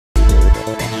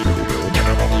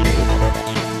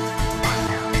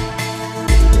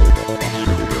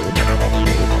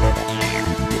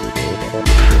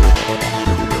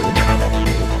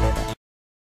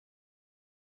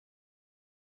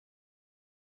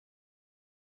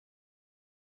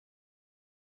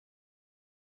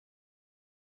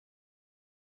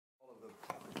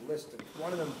List.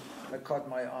 One of them that caught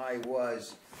my eye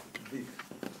was the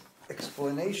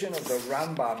explanation of the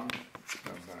Rambam.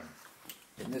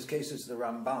 In this case, it's the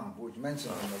Rambam, which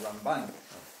mentioned in the Ramban.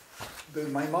 The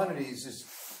Maimonides is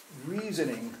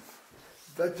reasoning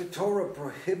that the Torah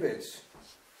prohibits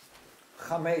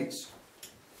chametz,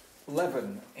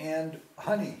 leaven, and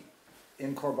honey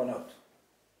in Korbanot.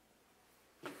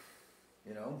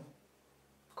 You know,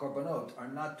 Korbanot are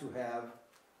not to have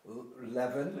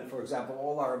leaven. For example,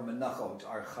 all our menachot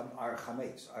are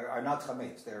chametz, are not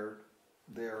chametz.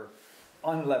 They're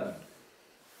unleavened.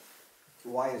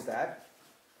 Why is that?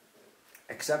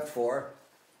 Except for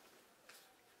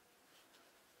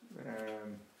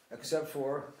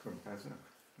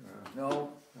no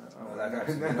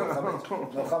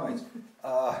chametz.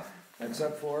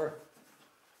 Except for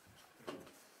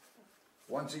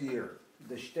once a year,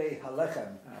 the shtei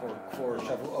halechem for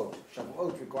Shavuot.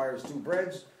 Shavuot requires 2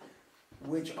 breads,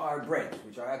 which are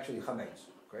actually chametz.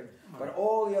 Okay, but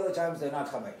all the other times they're not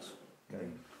chametz. Okay,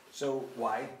 so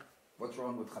why? What's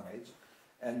wrong with chametz?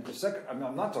 And the second, I'm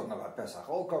not talking about Pesach,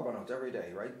 all Korbanot every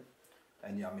day, right?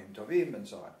 And Yamim Tovim and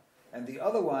so on. And the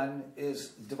other one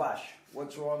is dvash.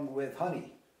 What's wrong with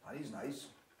honey? Honey's nice,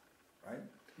 right?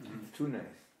 It's too nice.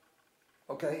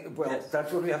 Okay, well, yes.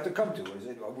 That's what we have to come to. Is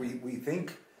it? We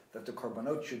think that the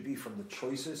Korbanot should be from the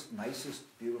choicest,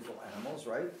 nicest, beautiful animals,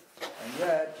 right?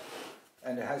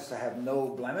 And it has to have no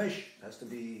blemish, it has to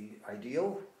be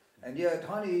ideal. And yet,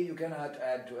 honey, you cannot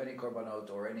add to any Korbanot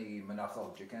or any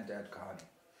menachot. You can't add honey.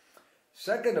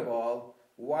 Second of all,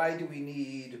 why do we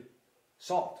need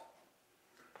salt?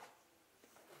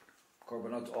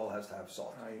 Korbanot all has to have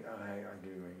salt. I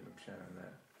agree with you on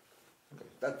that.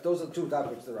 Okay. Those are the 2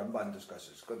 topics the Ramban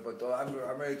discusses. Good, but I'm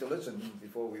ready to listen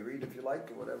before we read, if you like,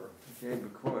 or whatever. Okay,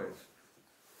 because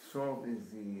salt is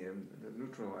the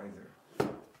neutralizer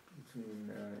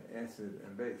between acid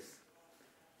and base.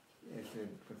 Acid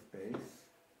plus base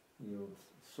yields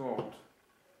salt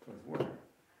plus water.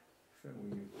 So we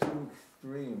use 2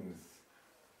 extremes,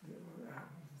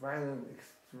 violent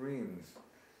extremes,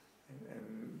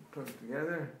 and put them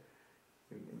together,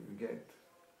 you get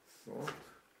salt,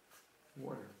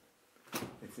 water.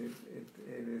 It is.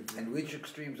 And which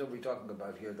extremes are we talking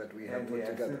about here that we have put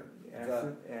together?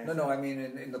 Acid. No, I mean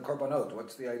in the Korbanot,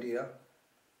 what's the idea?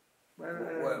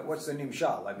 Well, what's the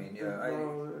nimshal? I mean,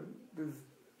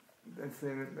 that's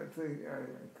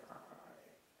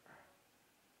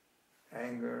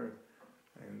anger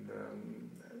and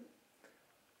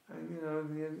you know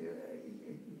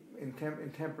in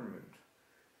temperament.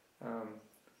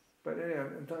 But anyway,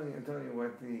 I'm telling you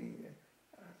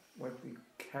what the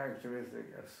characteristic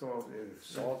of salt is.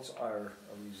 Salts are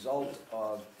a result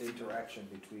of interaction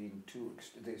between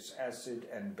this acid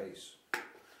and base.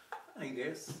 I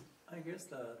guess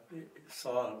the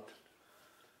salt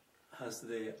has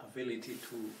the ability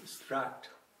to extract,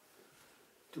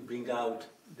 to bring out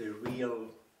the real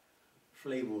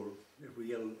flavor, the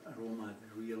real aroma,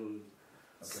 the real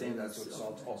sense. That's what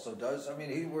salt also does. I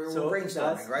mean, we're so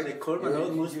brainstorming, right? The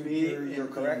Korbanot must be. You're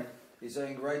correct. He's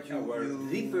saying, right?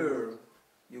 Deeper.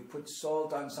 You put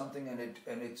salt on something and it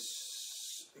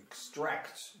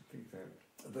extracts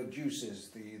the juices,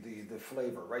 the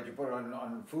flavor, right? You put it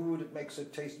on food, it makes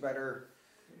it taste better.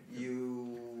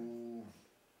 You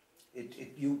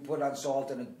put on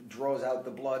salt and it draws out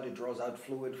the blood, it draws out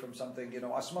fluid from something, you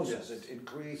know, osmosis. Yes. It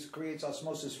creates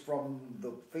osmosis from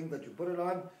the thing that you put it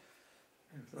on,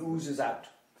 oozes out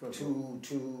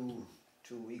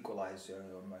to equalize.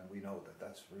 And we know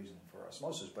that's the reason for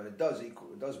osmosis, but it does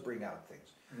bring out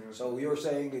things. Mm-hmm. So you're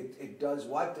saying it does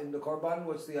what in the Korban?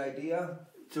 What's the idea?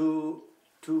 To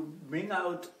bring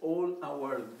out all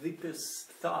our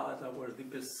deepest thought, our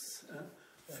deepest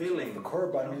feeling. The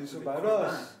Korban is about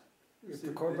us. If the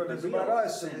Korban is about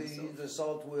us, the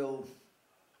salt will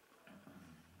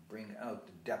bring out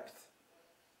the depth,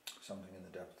 something in the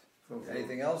depth.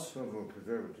 Anything else?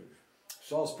 Preservative.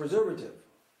 Salt's preservative.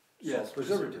 Yes, salt's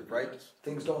preservative, right? Yes.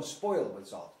 Things don't spoil with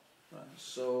salt. Right.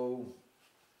 So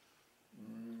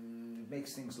it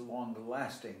makes things long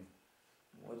lasting.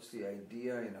 What's the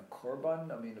idea in a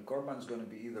korban? I mean, the korban's going to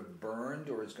be either burned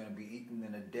or it's going to be eaten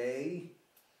in a day.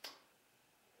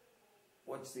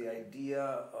 what's the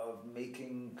idea of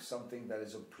making something that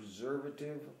is a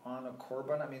preservative on a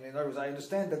korban? I mean, in other words, I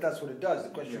understand that that's what it does.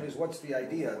 The question is, what's the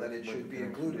idea that it should be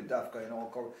included, dafka, in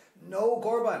all korban? No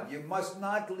korban. You must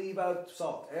not leave out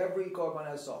salt. Every korban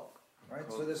has salt, right?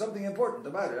 So there's something important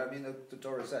about it. I mean, the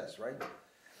Torah says, right?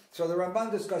 So the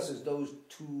Ramban discusses those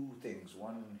two things.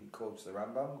 One, he quotes the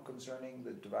Rambam concerning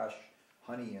the dvash,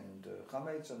 honey, and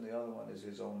chametz, and the other one is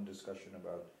his own discussion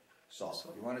about salt.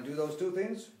 You want to do those two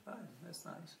things? Fine, that's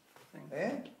nice. Thank you.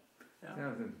 Eh?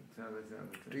 Yeah.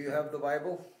 Do you have the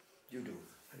Bible? You do.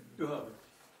 You have it.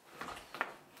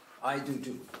 I do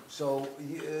too. So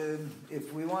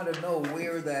if we want to know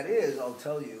where that is, I'll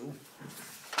tell you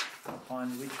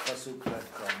upon which pasuk that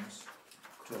comes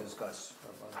to discuss.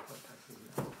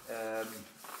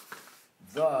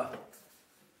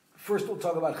 First we'll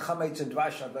talk about chametz and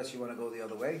dvash, unless you want to go the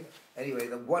other way. Anyway,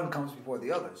 the one comes before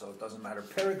the other, so it doesn't matter.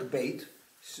 Perek Beit,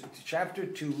 chapter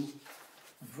 2,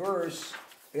 verse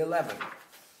 11.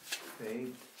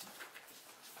 Beit.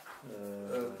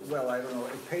 Well, I don't know,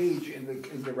 a page in the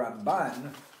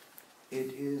Ramban,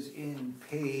 it is in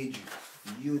page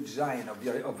Yud Zayin of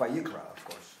Vayikra, of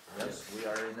course. Yes, we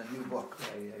are in a new book.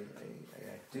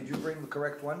 Did you bring the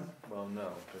correct one? Well,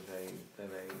 no, but I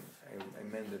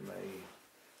amended my...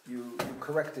 You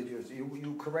corrected yours.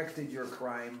 You corrected your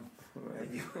crime,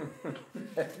 and you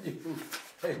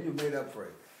made up for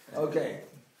it. Okay.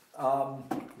 No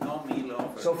meal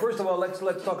offered. So first of all, let's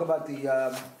talk about the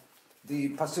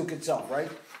pasuk itself, right?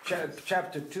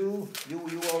 Chapter 2.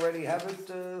 You already have it,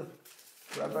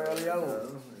 Rabbi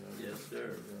Eliyahu? Yes,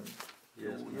 sir.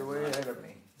 Yes, You're way ahead of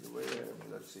me. You're way ahead of me.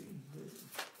 Let's see.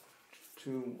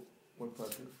 2, what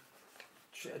pasuk?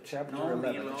 Chapter No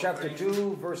 11. meal Chapter offering.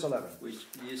 2, verse 11. Which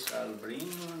ye shall bring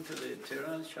unto the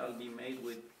Torah shall be made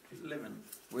with leaven.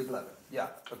 With leaven. Yeah.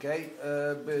 Okay.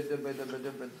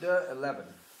 11.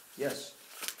 Yes.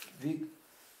 Wait.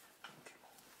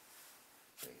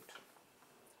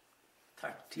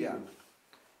 Taktil. Yeah.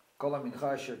 Kol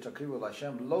ha-mincha asher takrivu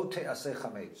l'Hashem lo te'aseh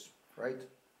chametz. Right?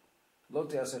 Lo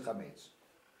te'aseh chametz.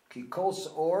 Ki kol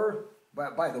or.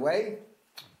 By the way,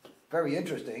 very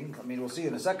interesting. I mean, we'll see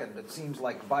in a second. It seems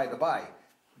like by the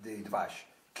dvash.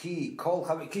 Ki kol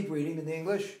chametz. Keep reading in the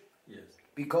English. Yes.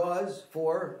 Because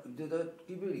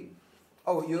keep reading.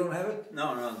 Oh, you don't have it?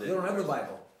 No. You don't have the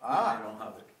Bible. No, I don't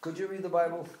have it. Could you read the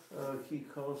Bible? Ki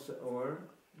kol se'or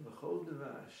v'chol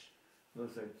devash lo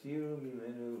saktiru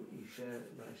mimenu isha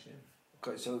v'Hashem.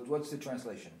 Okay, so what's the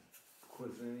translation?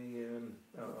 Because any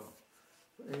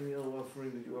meal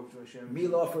offering that you offer to Hashem.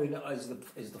 Meal offering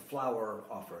is the flour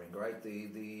offering, right? The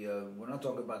we're not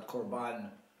talking about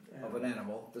korban of an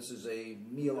animal. This is a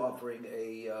meal offering,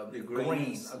 a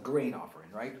grain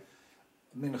offering, right?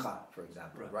 Mincha, for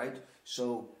example, right?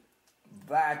 So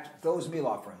those meal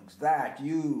offerings that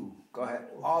you go ahead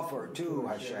offer to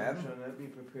Hashem shall not be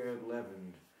prepared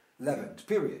leavened. Leavened.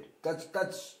 Period.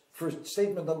 That's first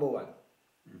statement number 1.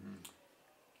 Mm-hmm.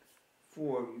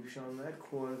 4, you shall not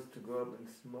cause to go up in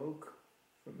smoke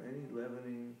from any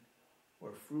leavening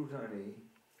or fruit honey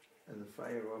as a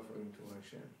fire offering to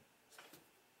Hashem.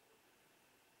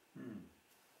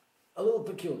 A little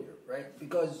peculiar, right?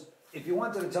 Because if you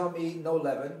wanted to tell me no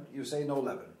leaven, you say no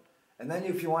leaven. And then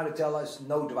if you want to tell us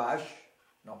no dvash,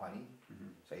 no honey,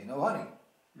 say no honey.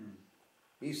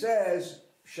 He says,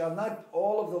 shall not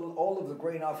all of the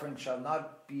grain offering shall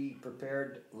not be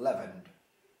prepared leavened.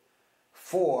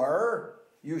 For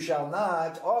you shall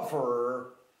not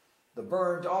offer the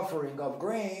burnt offering of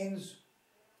grains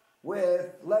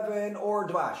with leaven or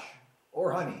dvash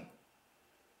or honey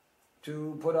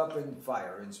to put up in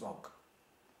fire, in smoke.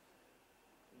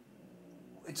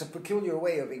 It's a peculiar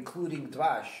way of including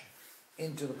dvash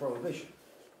into the prohibition.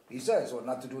 He says, well,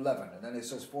 not to do leaven, and then he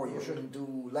says, for you shouldn't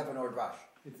do leaven or dvash.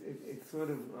 It sort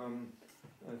of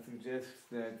suggests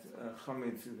that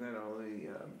chametz is not only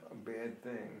a bad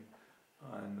thing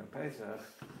on Pesach,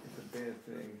 it's a bad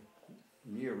thing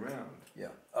year round.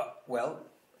 Yeah. Well,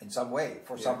 in some way,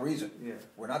 for some reason. Yeah.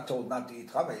 We're not told not to eat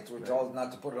chametz. We're told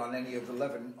not to put it on any of the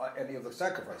leaven, any of the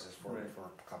sacrifices for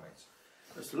chametz.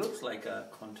 This looks like a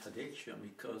contradiction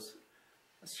because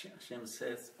Hashem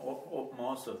says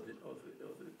most of the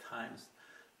times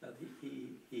that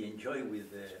he enjoy with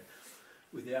the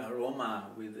aroma,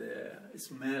 with the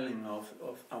smelling of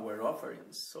our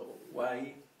offerings. So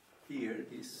why here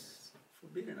is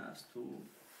forbidding us to?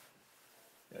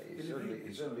 Yeah, he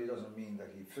certainly doesn't mean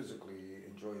that he physically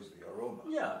enjoys the aroma.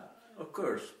 Yeah, of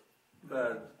course,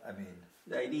 but I mean,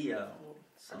 the idea of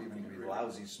I didn't something mean to be really-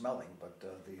 lousy smelling, but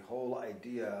the whole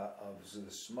idea of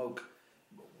the smoke,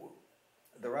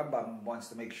 the Rambam wants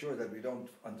to make sure that we don't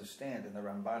understand, and the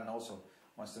Ramban also,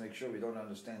 wants to make sure we don't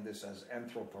understand this as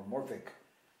anthropomorphic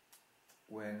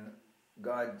when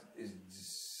God is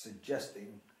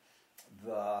suggesting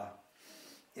the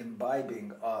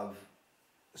imbibing of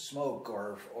smoke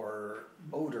or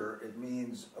odor. It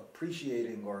means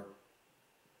appreciating or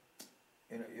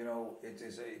it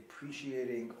is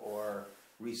appreciating or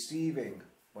receiving.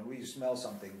 When we smell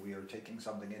something, we are taking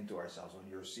something into ourselves. When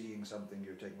you're seeing something,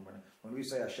 you're taking. When we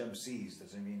say Hashem sees,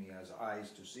 doesn't mean He has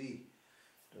eyes to see.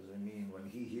 Doesn't mean when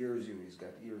He hears you, He's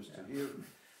got ears to hear.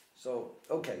 So,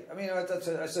 okay, I mean, that's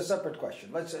a separate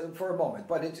question. Let's, for a moment,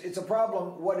 but it's a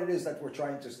problem, what it is that we're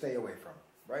trying to stay away from,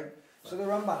 right? So the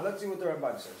Ramban, let's see what the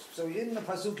Ramban says. So in the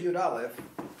Pasuk Yud Aleph,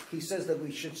 he says that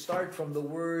we should start from the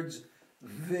words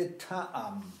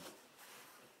V'ta'am.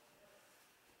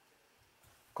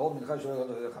 Kol mincha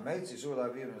shelo chametz, yisur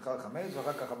la'aviv mincha chametz,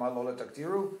 v'achar kach amar lo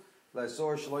letaktiru,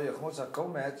 la'asor shelo yachmotz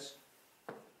ha'kometz,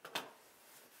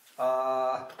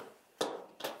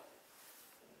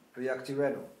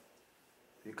 v'yaktirenu.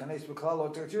 V'yikanes b'klal lo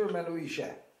taktiru menu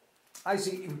ishe. I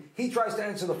see, he tries to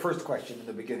answer the first question in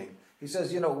the beginning. He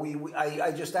says,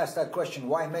 I just asked that question,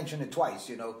 why mention it twice?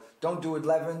 Don't do it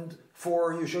leavened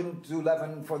you shouldn't do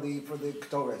leaven for the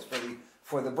ketores,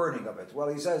 for the burning of it. Well,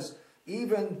 he says,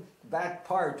 even that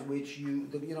part which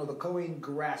the Kohen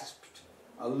grasped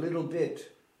a little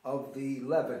bit of the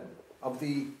leaven, of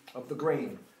the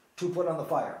grain, to put on the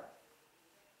fire.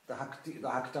 The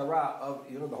haktara of,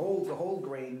 the whole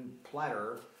grain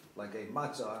platter, like a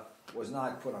matzah, was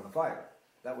not put on the fire.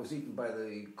 That was eaten by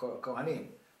the Kohanim.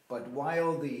 But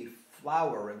while the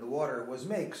flour and the water was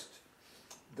mixed,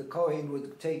 the Kohen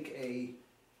would take a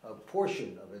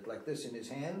portion of it like this in his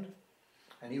hand,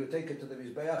 and he would take it to the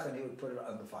Mizbeach and he would put it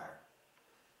on the fire.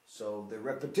 So the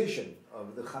repetition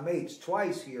of the chametz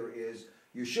twice here is,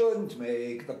 you shouldn't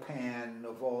make the pan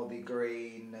of all the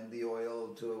grain and the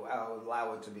oil to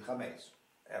allow it to be chametz,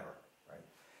 ever, right?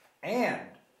 And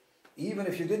even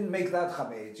if you didn't make that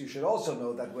chametz, you should also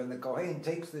know that when the Kohen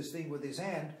takes this thing with his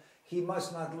hand, he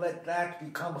must not let that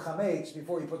become chametz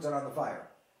before he puts it on the fire.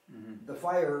 Mm-hmm. The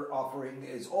fire offering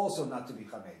is also not to be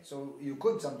chametz. So you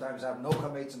could sometimes have no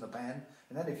chametz in the pan,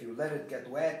 and then if you let it get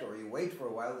wet or you wait for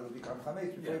a while, it'll become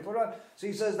chametz before you put it on. So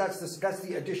he says that's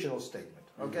the additional statement.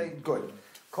 Okay, good.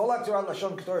 Kol ha'torah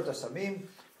lashon ketoret hasamim,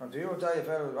 from Torah yafeh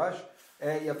ha'dvash,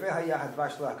 yafeh haya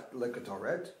hadvash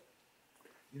leketoret,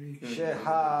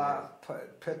 sheha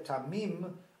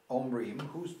petamim omrim.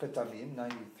 Who's petamim?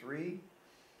 93.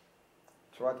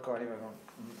 I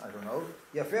don't know.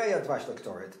 Yafeh yadvash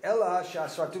lektoret. Ella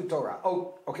shasratu Torah.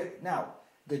 Oh, okay. Now,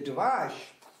 the dvash,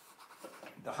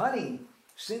 the honey,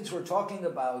 since we're talking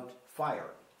about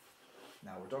fire,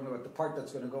 now we're talking about the part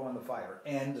that's going to go on the fire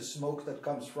and the smoke that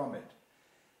comes from it.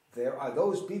 There are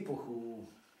those people who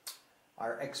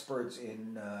are experts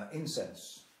in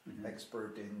incense,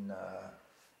 expert in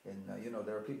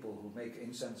there are people who make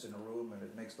incense in a room and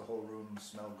it makes the whole room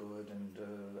smell good and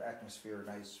atmosphere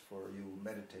nice for you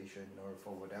meditation or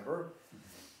for whatever,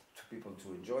 to people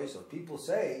to enjoy. So people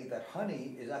say that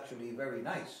honey is actually very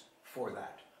nice for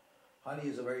that. Honey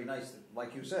is a very nice,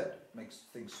 like you said, makes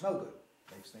things smell good,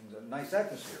 makes things a nice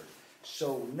atmosphere.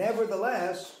 So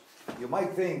nevertheless, you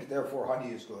might think, therefore,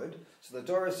 honey is good. So the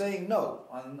Torah is saying, no,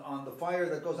 on the fire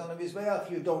that goes on the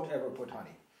Mizbeach, you don't ever put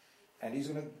honey. And he's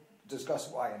going to discuss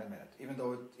why in a minute,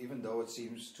 even though it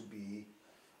seems to be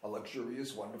a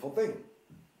luxurious, wonderful thing.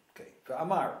 Okay.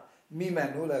 Amar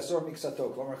mimenu le'asor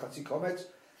miksato klomer chatzi kometz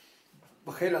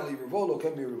b'chel ali rivo lo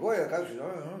ken b'rivoy akav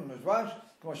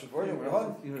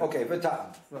okay.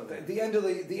 V'ta'am. The end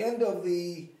of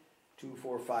the 2,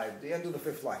 4, 5. The end of the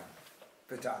fifth line.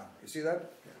 V'ta'am. You see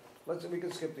that? Yeah. We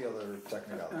can skip the other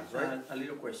technicalities, right? A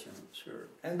little question, sure.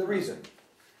 And the reason.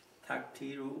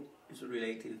 Taktiru is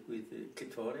related with the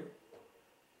ketoret.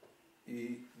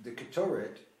 The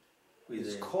ketoret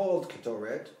is called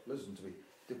ketoret. Listen to me.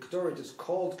 The ketoret is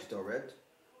called ketoret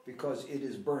because it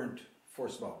is burnt for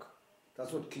smoke.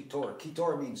 That's what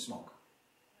kitor means smoke.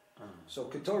 So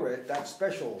ketoret, that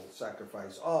special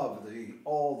sacrifice of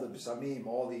all the samim,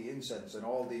 all the incense, and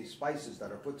all the spices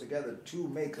that are put together to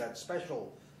make that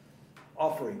special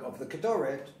offering of the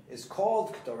ketoret, is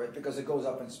called ketoret because it goes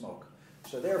up in smoke.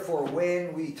 So therefore,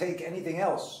 when we take anything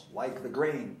else, like the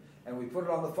grain, and we put it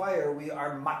on the fire, we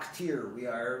are maktir, we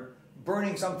are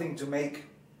burning something to make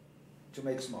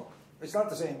smoke. It's not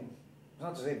the same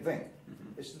thing.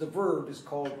 It's the verb is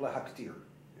called lahaktir.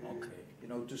 Okay.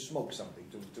 To smoke something,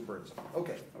 to burn something.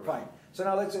 Okay, fine. So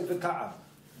now let's say v'ta'am.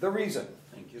 The reason.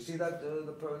 Thank you. See that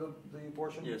the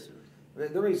portion? Yes, sir.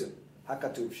 The reason.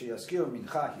 Hakatuv sheyaskir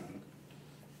minchahi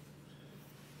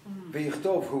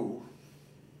v'yichtov hu.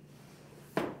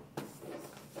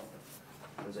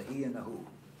 There's a he and a who.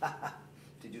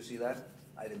 Did you see that?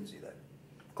 I didn't see that.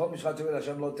 Kol mishchat tovei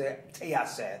Hashem lo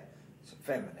teyaseh. It's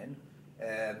feminine.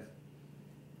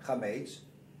 Chametz.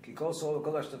 Ki kol sol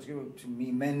kol ashtatkiv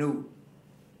mimenu.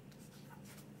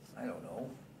 I don't know.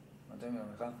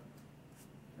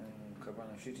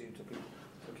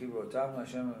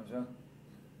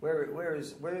 Where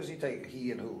is he taking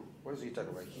he and who? What is he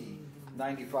talking about? He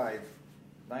 95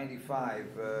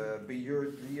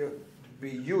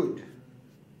 biyud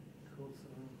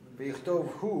bichtov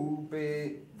hu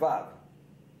bevav.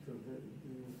 So the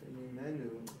menu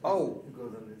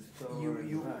goes on this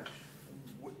Torah.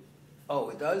 Oh,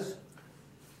 it does?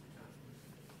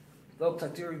 Lo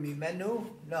tatiri mi menu?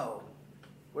 No.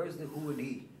 Where's the who and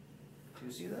he? Do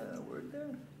you see that word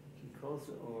there? He calls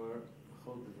it or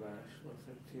chodvash. Lo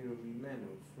tatiri mi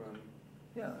menu from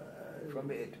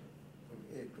from it. From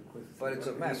it, because but it's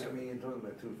a masculine. I mean, you're talking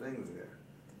about two things there.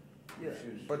 Yeah.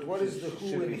 But what is the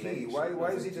who and he?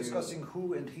 Why is he discussing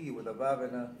who and he with a vav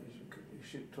and a? You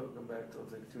should talk about lo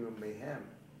tatiri mehem.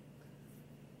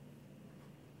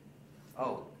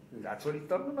 Oh. That's what he's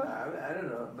talking about? I don't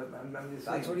know, but I'm just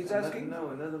saying. That's what he's asking? No,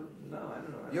 I don't know.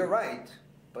 You're right,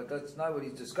 but that's not what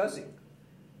he's discussing.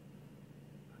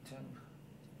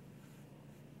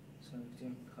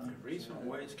 The reason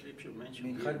why Scripture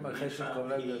mentions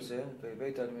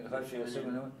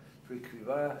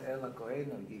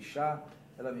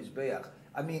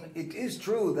I mean, it is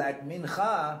true that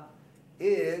mincha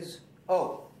is,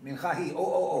 mincha he,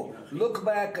 Look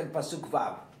back at Pasuk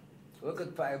Vav.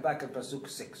 Look back at Pasuk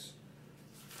 6.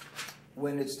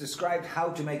 When it's described how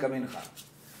to make a mincha.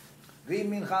 V'im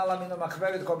mincha la min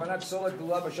machveret korbanat solet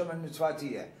gula b'shem and mitzvah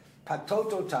tiyeh.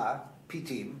 Patotota,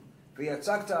 pitim,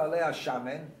 v'yatzakta alea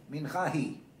shamen, mincha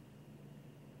hi.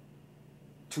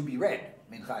 To be read,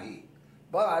 mincha hi.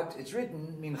 But it's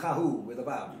written mincha hu with a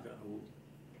vav.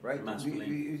 Right?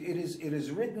 It is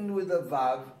written with a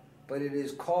vav, but it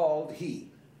is called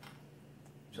he.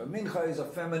 So mincha is a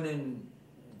feminine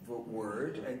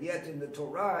word, and yet in the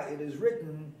Torah it is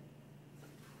written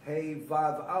hey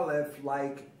vav aleph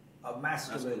like a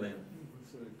masculine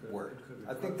word.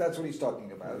 I think that's what he's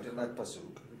talking about in that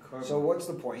pasuk. So what's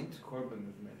the point? Korban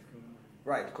is masculine.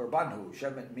 Right, korbanhu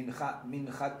shemen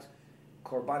minchat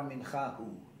korban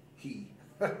minchahu he.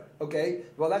 Okay,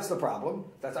 well that's the problem.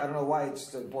 I don't know why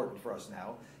it's important for us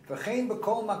now. V'chein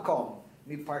b'kol makom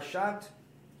miparshat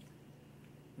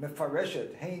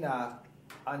mefareshet heina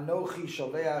Anochi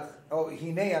sholeach.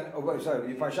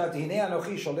 Parashat Hinei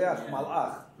Anochi sholeach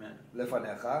malach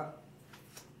lefanecha.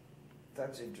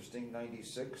 That's interesting.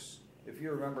 96. If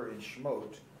you remember in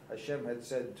Shemot, Hashem had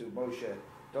said to Moshe,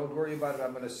 "Don't worry about it.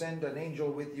 I'm going to send an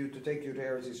angel with you to take you to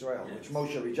Eretz Israel," which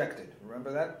Moshe rejected.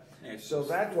 Remember that? So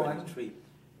that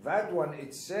one,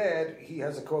 it said he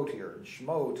has a quote here in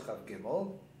Shemot Chav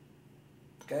Gimel.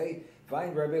 Okay,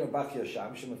 Vayin Rabbeinu Bach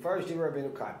Yasham Shemefarish Divrei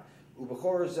Rabbeinu Kan.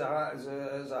 ובכור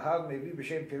זהב מביא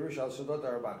בשם פירוש על סודות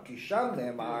הרמב"ן. כי שם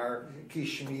נאמר כי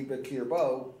שמי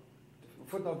בקרבו,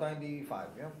 footnote 95,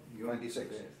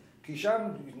 96. כי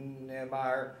שם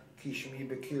נאמר כי שמי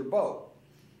בקרבו.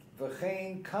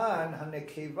 וכן כאן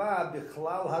הנקבה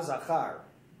בכלל הזכר.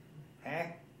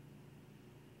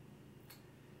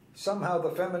 Somehow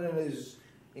the feminine is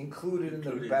included in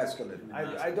the masculine.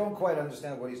 I don't quite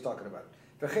understand what he's talking about.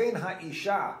 וכן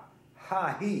האישה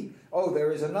Ha-hi.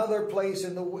 There is another place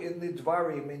in the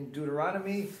Dvarim, in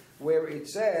Deuteronomy, where it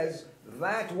says,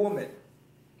 that woman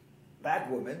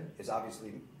is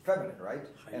obviously feminine, right?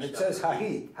 And it says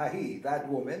ha-hi, that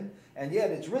woman, and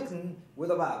yet it's written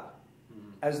with a vav,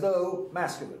 as though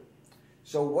masculine.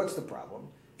 So what's the problem?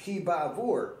 Ki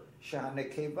ba'avur,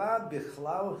 shehanekeva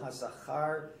bichlal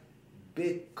hazachar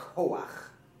bikoach.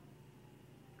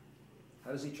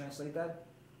 How does he translate that?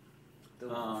 The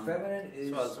feminine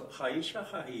is... So Haisha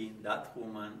Hahi, that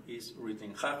woman, is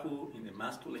written Hahu in the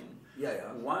masculine.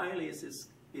 While it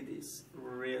is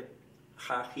read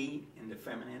Hahi in the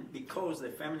feminine, because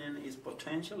the feminine is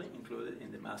potentially included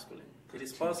in the masculine. It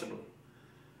is possible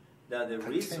that the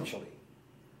reason...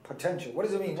 Potential. What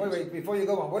does it mean? Wait, before you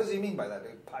go on, what does he mean by that?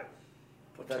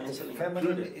 That the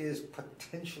feminine is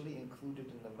potentially included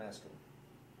in the masculine.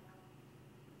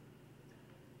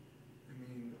 I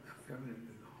mean, feminine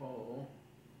as a whole.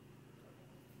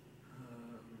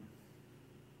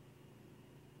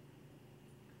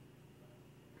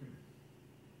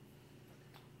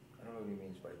 I don't know what he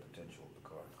means by potential.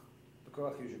 The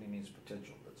koach usually means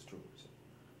potential. That's true. So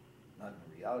not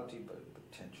in reality, but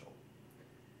potential.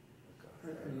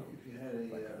 If you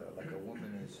had like a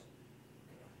woman is,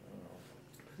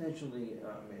 potentially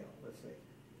male, let's say.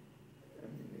 I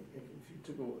mean, if you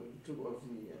took off the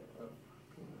penis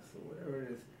or whatever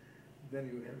it is, then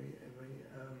you have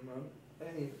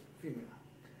any female.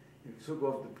 You took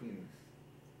off the penis.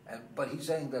 But he's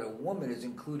saying that a woman is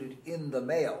included in the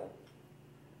male.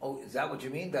 Oh, is that what you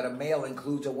mean? That a male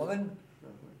includes a woman?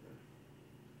 Stuff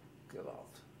like that.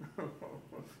 Gewalt. I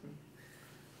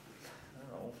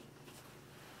don't know.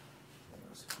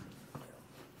 Woman's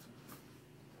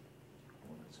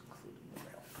included in the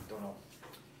male. Don't know.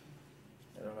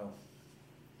 I don't know.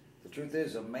 The truth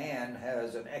is, a man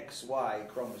has an XY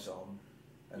chromosome,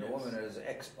 and a woman has an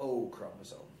XO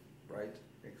chromosome, right?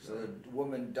 So the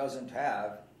woman doesn't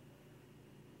have,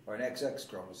 or an XX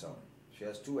chromosome. She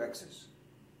has two X's,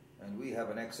 and we have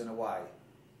an X and a Y.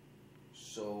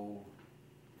 So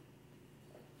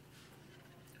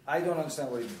I don't understand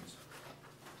what he means.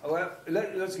 Oh, well,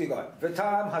 let's keep going.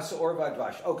 V'tam hasor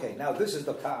v'advash. Okay, now this is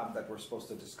the tam that we're supposed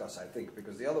to discuss, I think,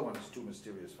 because the other one is too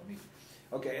mysterious for me.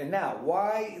 Okay, and now,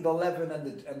 why the leaven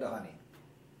and the honey?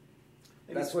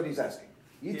 That's what he's asking.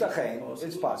 Yitachen,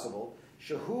 it's possible.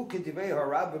 Shehu kedivei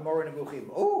harab b'mor nemuchim.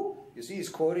 Oh, you see, he's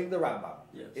quoting the Rambam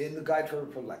in the Guide for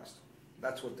Perplexed.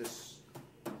 That's what this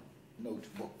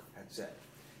notebook had said.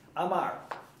 Amar,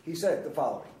 he said the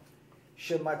following: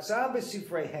 Shematzah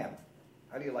b'sifreihem.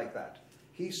 How do you like that?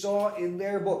 He saw in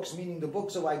their books, meaning the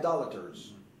books of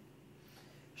idolaters,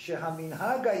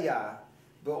 shehaminhag haya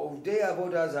b'ovdei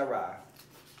avodah zarah,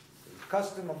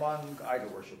 custom among idol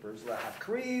worshippers,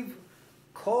 lahakriv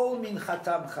kol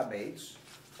minchatam chametz,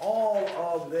 all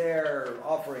of their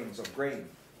offerings of grain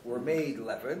were made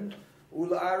leavened,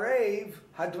 ula'arev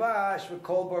hadvash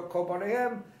v'kol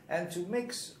korbanot, and to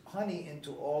mix honey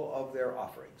into all of their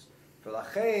offerings.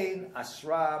 V'lachein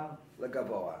asram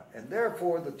legavoa, and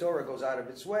therefore the Torah goes out of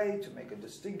its way to make a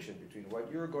distinction between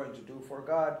what you're going to do for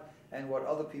God and what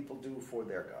other people do for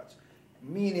their gods.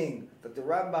 Meaning that the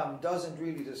Rambam doesn't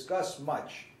really discuss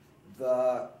much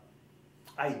the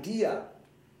idea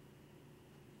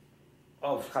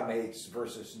of chametz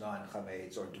versus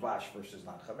non-chametz, or dvash versus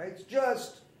non-chametz.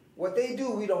 Just what they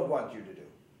do, we don't want you to do.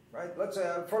 Right? Let's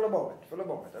say, for the moment. I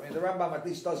mean, the Rambam at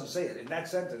least doesn't say it. In that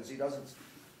sentence, he doesn't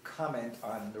comment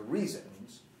on the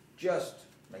reasons, just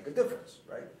make a difference,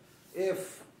 right?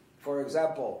 If, for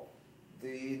example,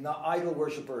 the idol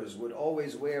worshippers would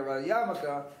always wear a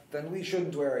yarmulke, then we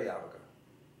shouldn't wear a yarmulke,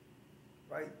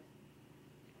 right?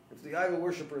 If the idol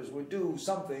worshippers would do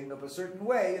something of a certain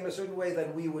way,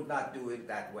 then we would not do it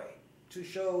that way, to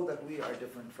show that we are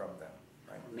different from them,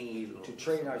 right? To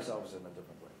train ourselves in a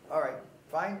different way. All right,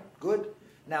 fine, good.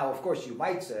 Now, of course, you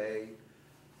might say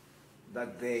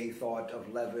that they thought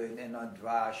of leaven and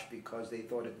advash because they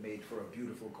thought it made for a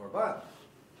beautiful korban.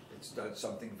 It's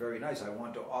something very nice. I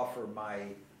want to offer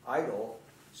my idol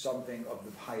something of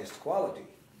the highest quality.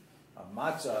 A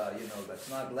matzah, that's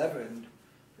not leavened,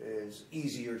 is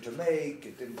easier to make.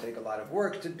 It didn't take a lot of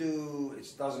work to do.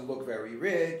 It doesn't look very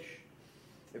rich.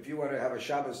 If you want to have a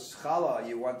Shabbos challah,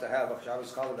 you want to have a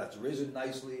Shabbos challah that's risen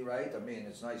nicely, right? I mean,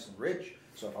 it's nice and rich.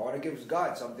 So if I want to give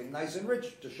God something nice and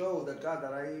rich to show that God,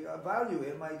 that I value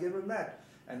Him, I give Him that.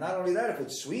 And not only that, if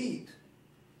it's sweet,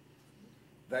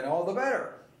 then all the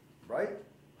better, right?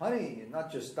 Honey,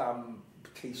 not just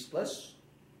tasteless,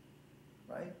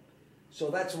 right? So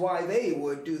that's why they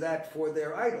would do that for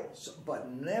their idols.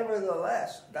 But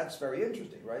nevertheless, that's very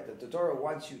interesting, right? That the Torah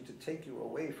wants you to take you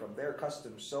away from their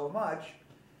customs so much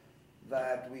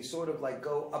that we sort of like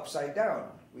go upside down.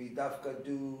 We dafka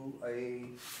do a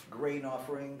grain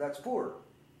offering that's poor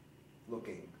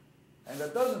looking, and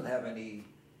that doesn't have any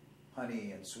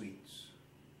honey and sweets.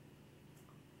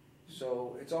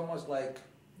 So it's almost like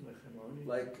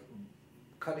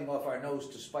cutting off our nose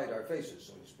to spite our faces,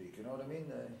 so to speak. You know what I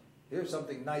mean? Here's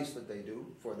something nice that they do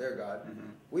for their God. Mm-hmm.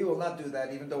 We will not do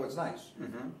that, even though it's nice.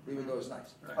 Mm-hmm. Even though it's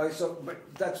nice. Right. All right, so, but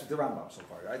that's the Rambam so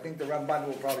far. I think the Ramban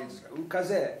will probably discuss.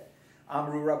 Ukazeh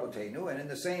amru rabotenu, and in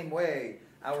the same way,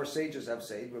 our sages have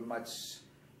said,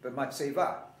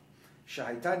 b'matzeva,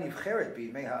 shahayta nivcheret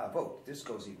b'imei ha'avot. This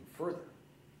goes even further,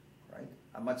 right?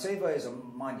 A matzeva is a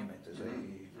monument, is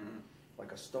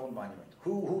like a stone monument.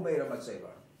 Who made a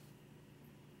matzeva?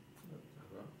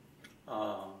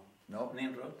 No.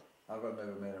 Nimrod. Avram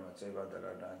never made a matzeva that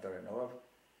I know of.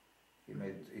 He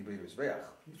made Mizbeach,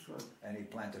 and he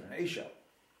planted an Esha,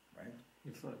 right?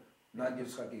 Not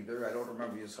Yitzchak either. I don't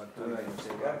remember Yitzchak doing a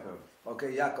matzeva.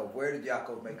 Okay, Yaakov. Where did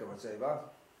Yaakov make a matzeva?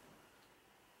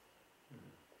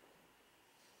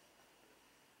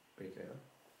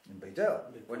 In Beitel.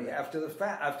 When he after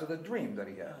the dream that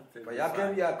he had.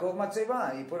 Yaakov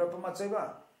matzeva. He put up a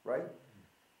matzeva, right?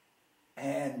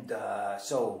 And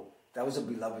so that was a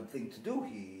beloved thing to do.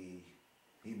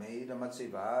 He made a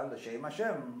matzeva l'shem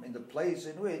Hashem in the place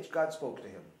in which God spoke to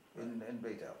him in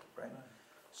Beitel, right?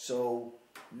 So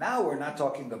now we're not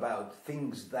talking about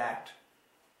things that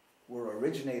were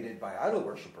originated by idol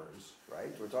worshippers,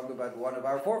 right? We're talking about one of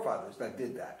our forefathers that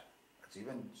did that. That's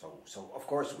even so. Of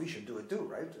course, we should do it too,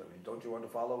 right? I mean, don't you want to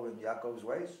follow in Yaakov's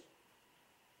ways?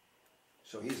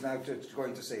 So he's now just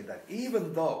going to say that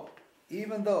even though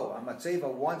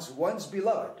Amatzeva once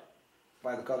beloved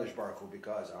by the Kadosh Baruch Hu,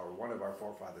 because one of our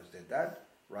forefathers did that,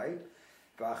 right?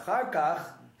 V'achar kach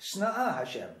sna'a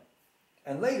Hashem,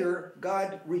 and later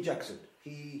God rejects it.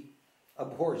 He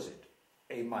abhors it,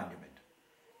 a monument.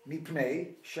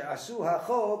 Mipnei she'asu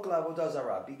hachok la'avodah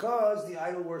zarah, because the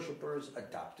idol worshippers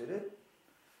adopted it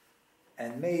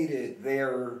and made it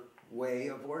their way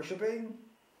of worshiping.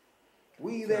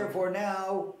 We therefore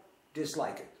now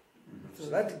dislike it. So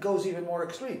that goes even more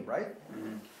extreme, right?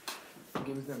 It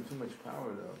gives them too much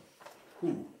power, though.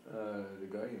 Who? The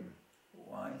Goyim.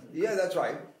 Why? Yeah, that's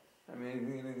right. I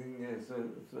mean,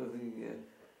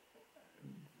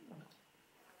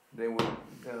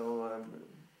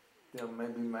 they'll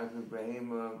maybe make the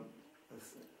Bahim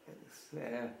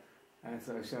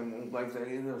so Hashem won't like that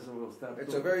either, so we'll stop.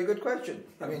 It's a very good question.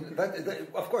 I mean,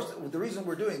 of course, the reason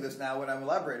we're doing this now, when I'm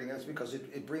elaborating, is because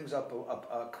it brings up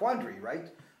a quandary, right?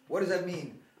 What does that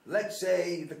mean? Let's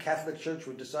say the Catholic Church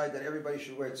would decide that everybody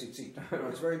should wear tzitzit.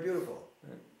 It's very beautiful.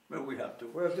 But we have to.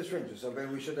 We have to stringent. So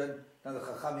maybe we should then, now the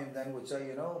Chachamim then would say,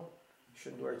 you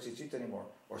shouldn't wear tzitzit anymore.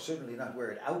 Or certainly not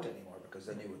wear it out anymore, because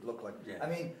then you would look like... Yeah. I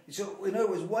mean, so in other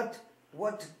words,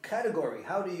 what category?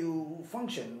 How do you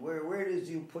function? Where does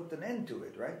you put an end to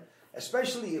it, right?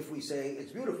 Especially if we say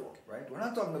it's beautiful, right? We're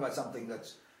not talking about something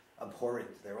that's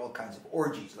abhorrent. There are all kinds of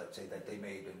orgies, let's say, that they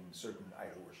made in certain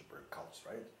idol worshiper cults,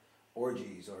 right?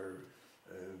 Orgies or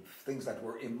things that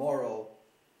were immoral,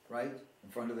 right, in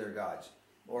front of their gods.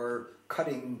 Or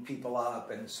cutting people up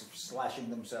and slashing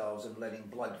themselves and letting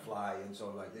blood fly and so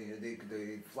like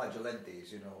the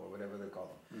flagellantes, or whatever they call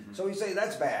them. Mm-hmm. So we say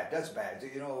that's bad,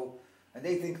 and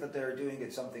they think that they're doing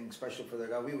it something special for their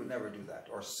God. We would never do that.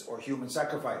 Or human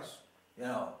sacrifice,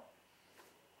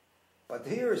 But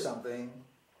here is something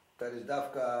that is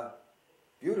dafka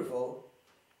beautiful,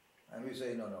 and we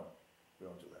say, no, we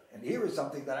don't do that. And here is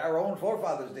something that our own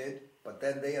forefathers did, but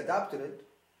then they adopted it,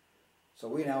 so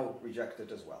we now reject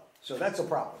it as well. So that's a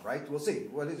problem, right? We'll see.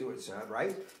 What is it,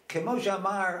 right?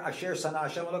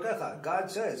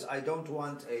 God says, I don't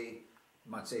want a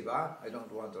matzeva, I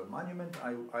don't want a monument,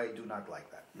 I do not like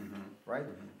that. Mm-hmm. Right?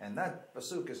 Mm-hmm. And that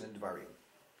pasuk is in Dvarim.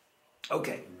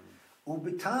 Okay.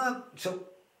 Mm-hmm. So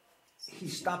he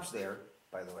stops there,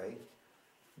 by the way.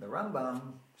 The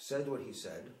Rambam said what he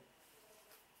said.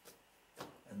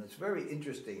 And it's very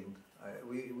interesting.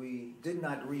 We did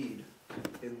not read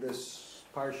in this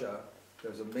parsha.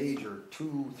 There's a major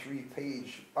 2-3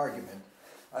 page argument.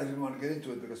 I didn't want to get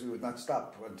into it because we would not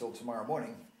stop until tomorrow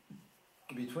morning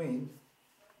between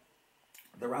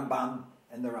the Rambam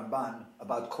and the Ramban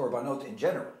about Korbanot in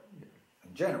general.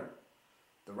 In general.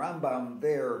 The Rambam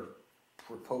there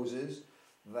proposes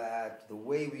that the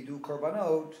way we do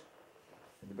Korbanot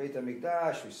in the Beit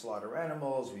HaMikdash, we slaughter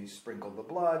animals, we sprinkle the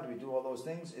blood, we do all those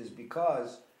things, is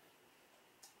because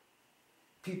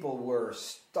people were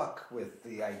stuck with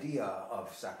the idea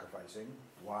of sacrificing.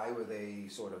 Why were they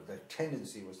their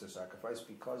tendency was to sacrifice?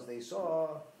 Because they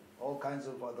saw all kinds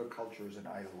of other cultures and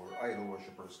idol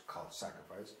worshippers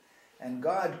sacrifice. And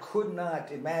God could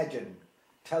not imagine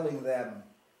telling them,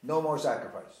 no more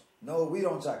sacrifice. No, we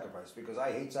don't sacrifice because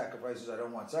I hate sacrifices, I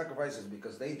don't want sacrifices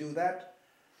because they do that.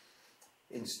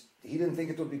 He didn't think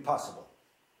it would be possible.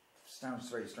 Sounds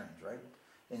very strange, right?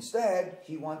 Instead,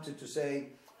 he wanted to say,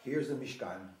 here's the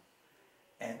Mishkan,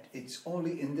 and it's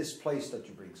only in this place that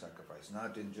you bring sacrifice,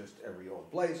 not in just every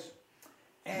old place.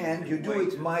 And you do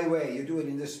it my way, you do it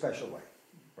in this special way,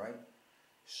 right?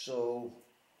 So,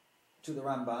 to the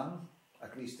Rambam,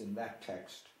 at least in that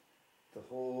text, the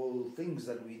whole things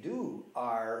that we do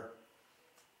are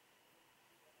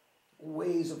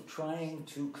ways of trying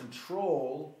to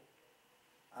control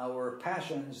our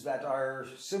passions that are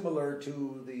similar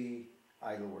to the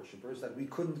idol worshippers that we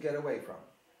couldn't get away from.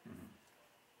 Mm-hmm.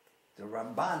 The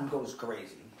Ramban goes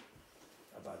crazy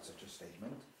about such a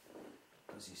statement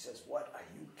because he says, what, are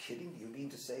you kidding? You mean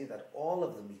to say that all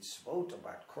of the mitzvot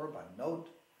about Korbanot,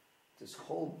 this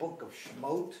whole book of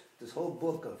Shemot, this whole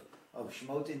book of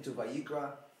Shemot into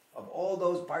Vayikra, of all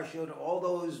those parshot, all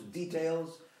those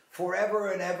details,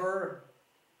 forever and ever,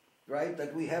 right,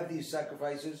 that we have these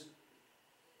sacrifices,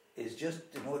 is just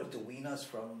in order to wean us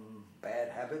from bad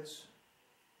habits?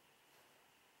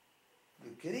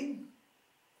 You kidding?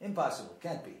 Impossible.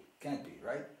 Can't be,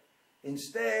 right?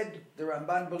 Instead, the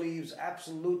Ramban believes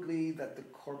absolutely that the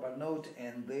Korbanot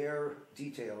and their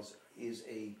details is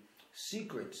a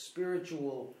secret,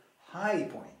 spiritual high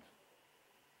point.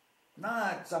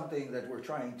 Not something that we're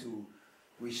trying to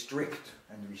restrict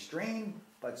and restrain,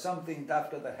 but something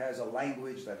dafka that has a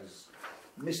language that is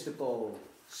mystical,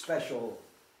 special,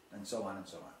 and so on,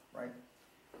 right?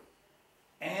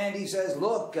 And he says,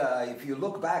 look, if you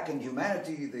look back in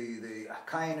humanity, the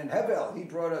Cain and Hevel, he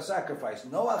brought a sacrifice.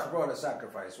 Noach brought a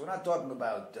sacrifice. We're not talking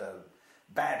about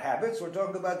bad habits. We're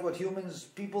talking about what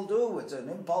people do. It's an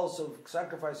impulse of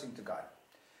sacrificing to God.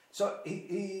 So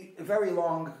a very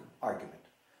long argument.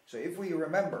 So if we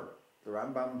remember the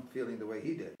Rambam feeling the way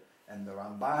he did, and the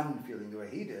Ramban feeling the way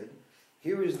he did,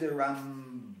 here is the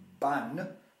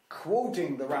Ramban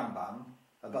quoting the Rambam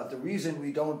about the reason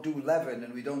we don't do leaven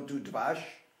and we don't do dvash,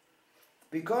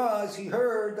 because he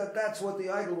heard that that's what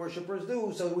the idol worshippers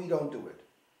do, so we don't do it.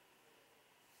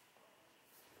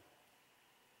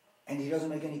 And he doesn't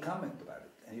make any comment about it,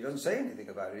 and he doesn't say anything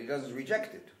about it. He doesn't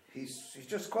reject it. He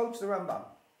just quotes the Rambam.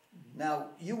 Now,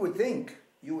 you would think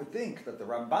that the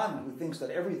Ramban, who thinks that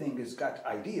everything has got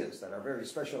ideas that are very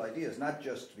special ideas, not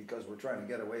just because we're trying to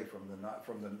get away from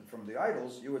the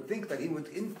idols, you would think that he would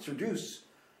introduce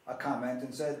a comment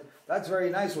and said, that's very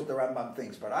nice what the Rambam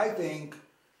thinks, but I think,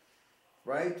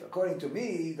 right, according to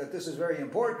me, that this is very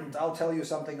important. I'll tell you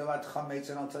something about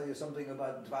chametz, and I'll tell you something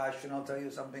about dvash, and I'll tell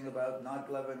you something about not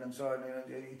leaven, and so on,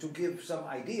 to give some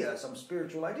idea, some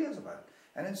spiritual ideas about it.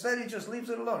 And instead he just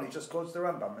leaves it alone. He just quotes the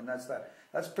Rambam, and that's that.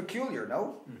 That's peculiar,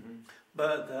 no? Mm-hmm.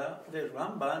 But the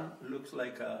Ramban looks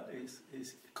like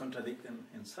is contradicting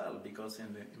himself, because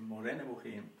in the Moreh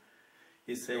Nevuchim,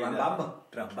 he said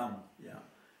Rambam, yeah.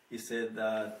 He said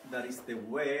that is the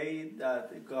way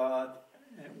that God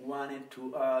wanted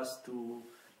to us to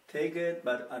take it,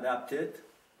 but adapt it,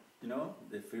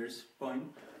 the first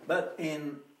point. But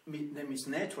in the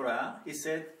Mishneh Torah, he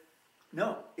said,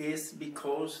 no, it's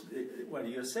because what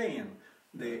you're saying,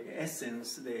 the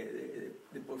essence, the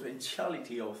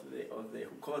potentiality of the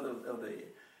code of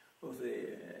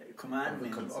the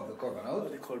commandments of the Korbanot.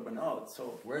 Of the Korbanot.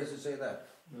 So where does it say that?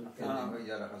 It says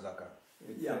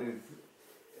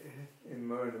in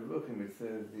Moreh Nevuchim, it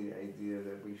says the idea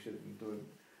that we shouldn't do it.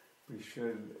 We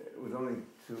should. It was only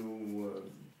to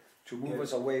move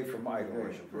us away from idol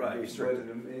worship. Right. But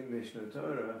in Mishneh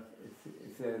Torah,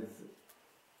 it says.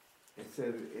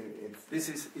 This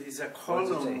is a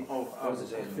column of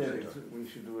we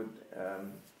should do it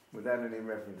without any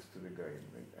reference to the Goyim.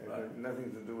 Right.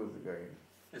 Nothing to do with the Goyim.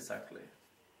 Exactly.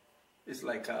 It's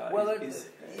like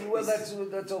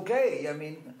that's okay. I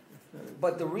mean,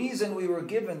 but the reason we were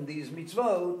given these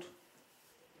mitzvot.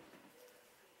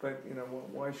 But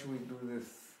why should we do this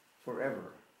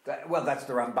forever? That's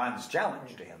the Ramban's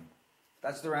challenge to him.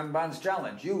 That's the Ramban's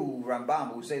challenge. You,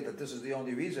 Rambam, who say that this is the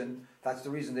only reason, that's the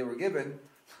reason they were given,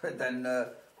 then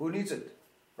who needs it?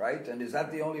 Right? And is that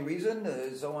the only reason?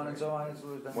 So on and so on.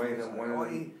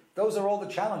 Those are all the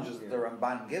challenges that the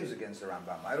Ramban gives against the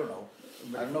Rambam. I don't know.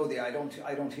 I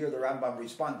don't hear the Rambam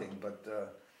responding, but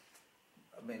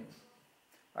I mean,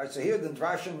 all right, so here the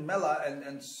Drash and Mela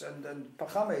and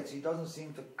Pachametz, he doesn't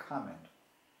seem to comment.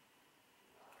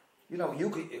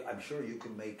 I'm sure you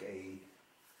can make a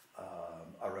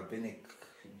rabbinic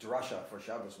drasha for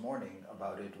Shabbos morning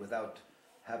about it without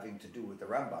having to do with the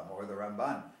Rambam or the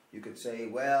Ramban. You could say,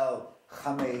 well,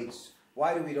 chametz,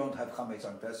 why do we don't have chametz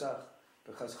on Pesach?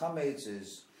 Because chametz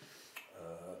is,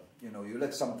 you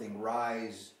let something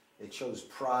rise, it shows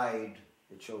pride,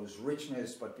 it shows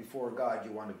richness, but before God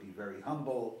you want to be very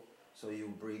humble, so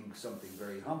you bring something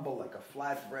very humble, like a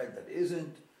flatbread that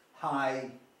isn't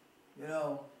high,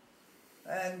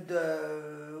 and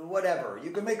whatever. You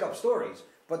can make up stories,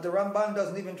 but the Ramban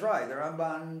doesn't even try. The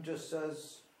Ramban just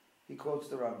says, he quotes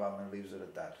the Rambam and leaves it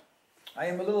at that. I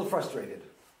am a little frustrated.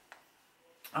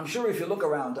 I'm sure if you look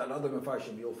around at other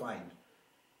Mefarshim, you'll find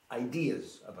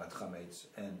ideas about chametz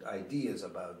and ideas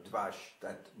about dvash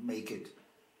that make it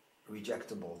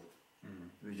rejectable,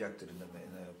 rejected in the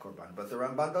Korban. But the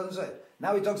Ramban doesn't say it.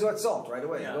 Now he talks about salt right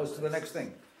away. Yeah, he goes to the next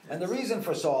thing. And the reason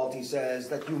for salt, he says,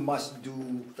 that you must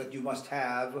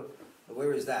have,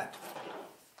 where is that?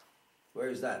 Where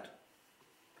is that?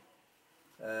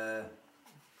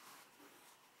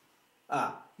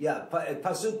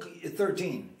 Pasuk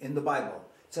 13 in the Bible.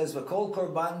 It says, V'kol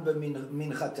korban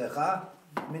b'minchatecha,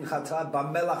 minchata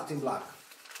b'melach timlach.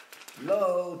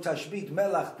 Lo tashbit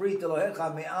melach prit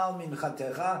Elohecha me'al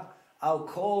minchatecha, al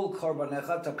kol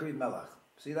korbanecha takriv melach.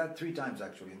 See that? 3 times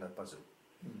actually in that pasuk.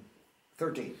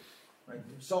 13, right?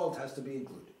 Salt has to be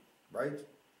included, right?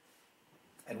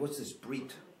 And what's this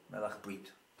brit, melach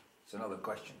brit? It's another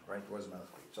question, right? Where's melach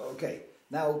brit? So, okay.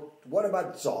 Now, what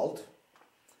about salt?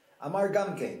 Amar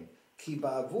Gamkein, ki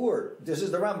ba'avur, this is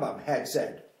the Rambam, had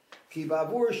said, Ki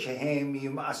bavur shehem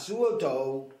yimasu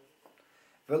oto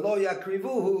velo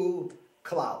yakrivuhu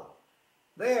klal.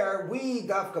 There, we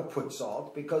dafka put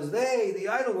salt because they, the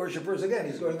idol worshippers, again,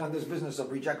 he's going on this business of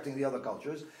rejecting the other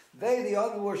cultures. They, the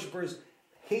idol worshippers,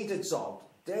 hated salt.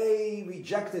 They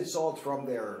rejected salt from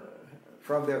their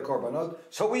korbanot,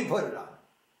 so we put it on.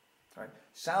 Right?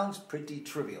 Sounds pretty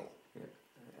trivial.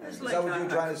 Yeah. Is that what you're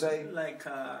trying to say? Like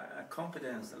a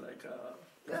competence, like a...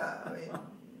 Yeah, I mean,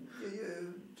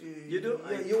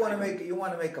 You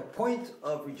want to make a point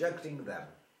of rejecting them,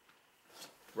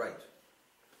 right?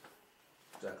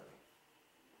 Exactly.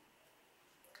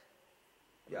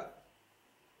 Yeah,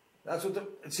 that's what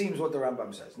it seems what the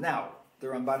Rambam says. Now the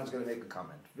Ramban is going to make a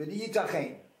comment.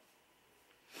 V'yitachein,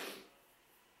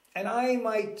 and I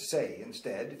might say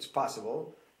instead, it's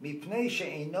possible. Mipnei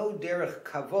she'eino derech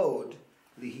kavod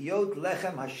lihiyot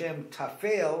lechem Hashem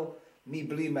tafel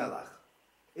mibli melach.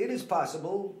 It is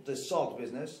possible, the salt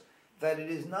business, that it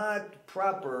is not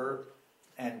proper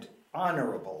and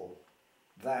honorable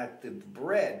that the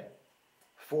bread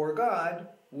for God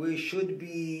we should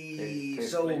be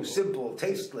so simple,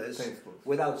 tasteless,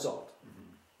 without salt.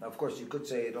 Mm-hmm. Now, of course, you could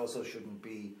say it also shouldn't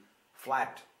be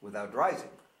flat without rising,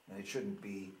 and it shouldn't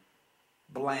be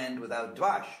bland without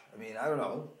dvash. I mean, I don't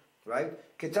know, right?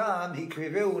 Ketam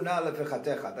hikriveu na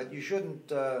lefechatecha, that you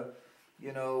shouldn't,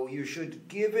 you should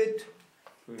give it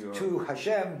to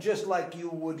Hashem just like you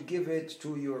would give it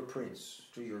to your prince,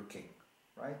 to your king,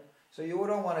 right? So you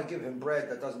don't want to give him bread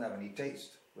that doesn't have any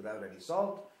taste, without any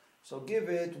salt. So give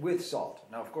it with salt.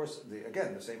 Now, of course,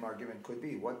 again, the same argument could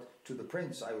be, what to the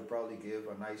prince I would probably give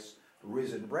a nice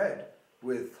risen bread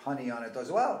with honey on it as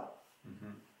well.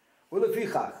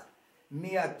 Ulefichach,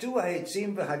 miatu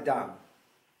ha'etzim v'hadam.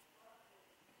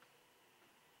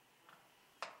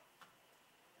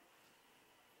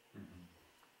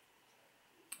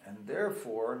 And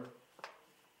therefore,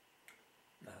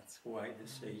 that's why the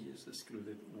sages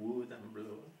excluded wood and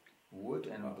blood. Wood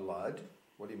and blood.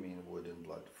 What do you mean wood and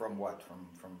blood? From what? From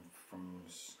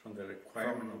the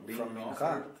requirement of being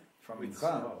mincha. From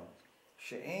mincha.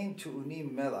 She'ein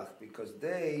tu'unim melach, because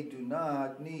they do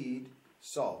not need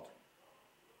salt.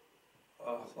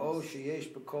 Oh, sheyesh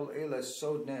b'kol eles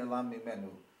sod ne'elam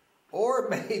mimenu. Or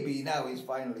maybe, now he's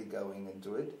finally going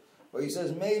into it, but he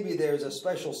says maybe there's a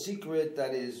special secret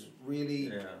that is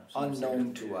really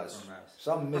unknown to us.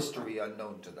 Some mystery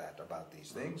unknown to that about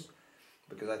these things.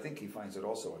 Because I think he finds it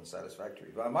also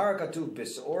unsatisfactory. V'amar katuv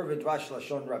b'sor v'dvash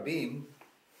lashon rabim,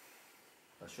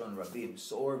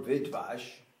 sor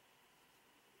v'dvash,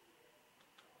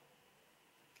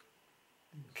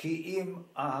 ki im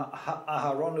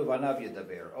aharonu v'anav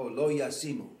yedaber, lo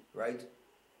yasimu, right?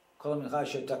 Kol mincha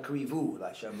shetakrivu,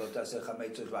 l'Hashem lo taseh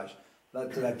chametz v'dvash,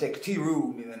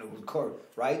 l'tektiru mimenu kor,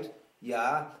 right?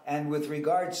 Yeah, and with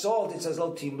regard salt, it says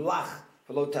lo timlach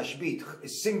v'lo tashbit,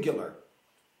 is singular.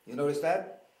 You notice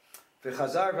that?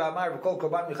 V'chazar v'amar v'kol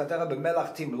korban michatecha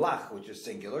b'melach timlach, which is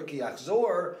singular. Ki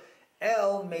yachzor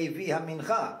el mevi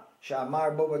hamincha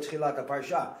she'amar bo b'tchilat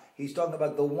haparsha. He's talking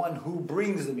about the one who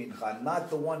brings the mincha,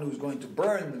 not the one who's going to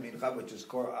burn the mincha, which is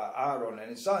Aaron and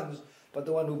his sons, but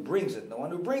the one who brings it. The one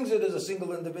who brings it is a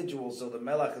single individual, so the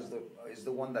melach is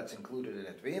the one that's included in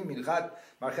it. V'im minchat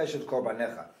marcheshet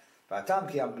korbanecha. V'atam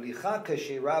ki amlicha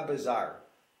k'sheira bezar.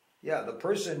 Yeah, the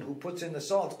person who puts in the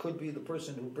salt could be the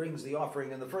person who brings the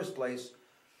offering in the first place.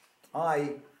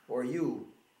 I or you're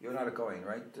not a Kohen,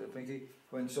 right, Pinky?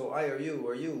 So I or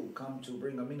you come to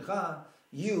bring a mincha,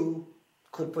 you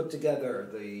could put together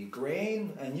the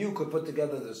grain and you could put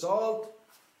together the salt,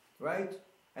 right?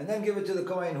 And then give it to the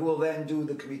Kohen who will then do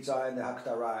the kmitza and the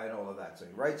haktara and all of that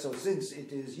thing, right? So since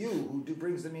it is you who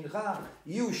brings the mincha,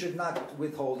 you should not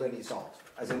withhold any salt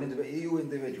as an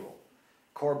individual.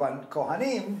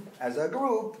 Kohanim, as a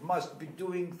group, must be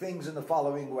doing things in the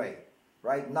following way,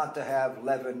 right? Not to have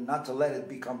leaven, not to let it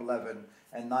become leaven,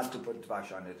 and not to put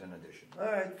dvash on it in addition.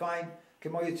 All right, fine.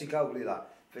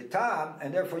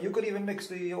 And therefore you could even mix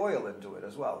the oil into it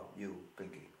as well, you,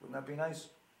 Pinky. Wouldn't that be nice?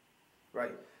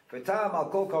 Right.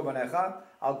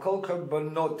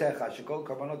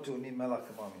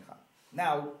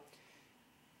 Now,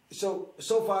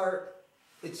 so far,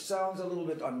 it sounds a little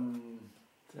bit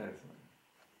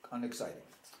unexciting.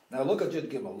 Now look at Yud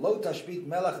Gimel. Lo tashbit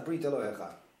melach brit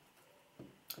Elohecha.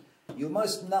 You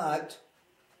must not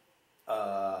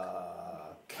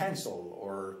cancel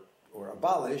or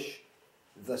abolish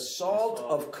the salt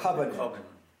of covenant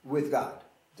with God.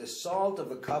 The salt of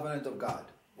the covenant of God.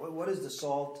 What does the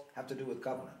salt have to do with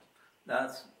covenant?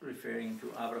 That's referring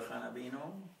to Abraham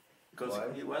Avinu, because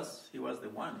he was the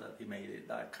one that he made it,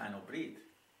 that kind of breed.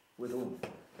 With whom?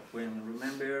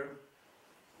 Remember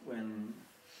when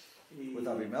with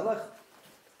Abimelech?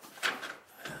 I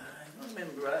don't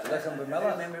remember. Lechem I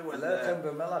b'melech? remember when Lechem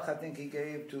b'melech, I think he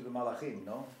gave to the Malachim,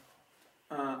 no?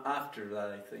 after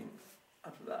that, I think.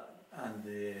 After that. And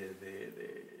the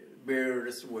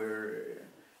birds were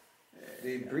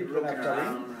The Brit looking Ben Abtarim?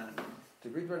 around. And, The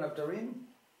Brit Ben Abtarim?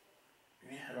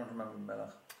 yeah. I don't remember Melech.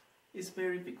 It's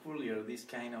very peculiar, this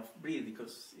kind of breed,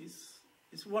 because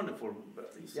it's wonderful.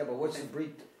 But it's, Yeah, but what's the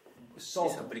Brit?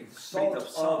 Salt, It's a breed salt of of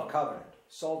salt. covenant.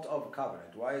 Salt of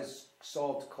covenant. Why is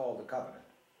salt called a covenant?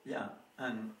 yeah,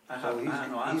 and I So have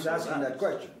no he's answer to asking that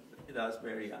question. That's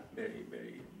very, very,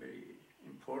 very, very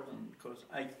important, because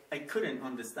I couldn't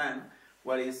understand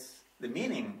what is the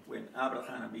meaning when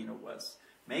Abraham Avinu was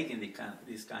making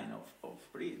this kind of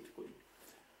breed.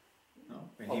 No,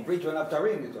 when Oh, he- Brit Ben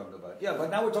Abtarim you're talking about. Yeah, but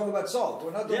now we're talking about salt.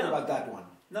 We're not talking Yeah. about that one.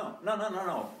 no.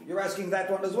 You're asking that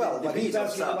one as well, The but he's breed of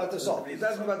asking salt. about the salt. The breed He's of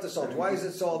asking about the salt. Why is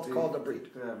it salt called a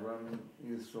Brit? Did Abraham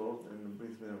use salt in the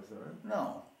Brit Mitzvah?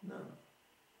 No. No.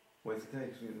 What's the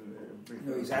connection in the Brit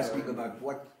No, he's Mitzvah? asking about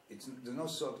what. There's no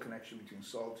salt connection between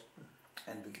salt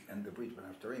and the Brit Ben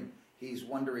Abtarim. He's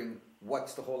wondering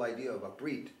what's the whole idea of a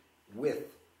Brit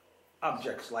with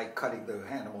objects like cutting the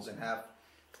animals in half.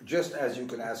 Just as you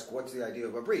can ask, what's the idea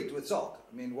of a Brit with salt?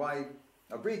 I mean, why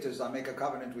a Brit is I make a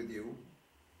covenant with you.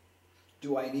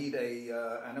 Do I need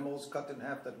animals cut in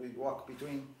half that we walk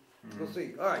between? We'll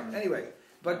see. All right. Anyway,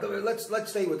 but let's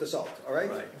stay with the salt. All right.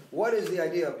 Right. What is the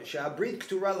idea of She'abrit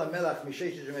K'tura Lamelach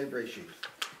Mishesh Shemei Breshit?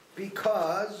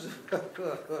 Because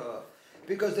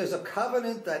there's a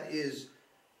covenant that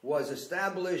was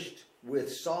established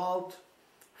with salt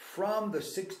from the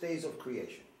 6 days of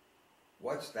creation.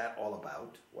 What's that all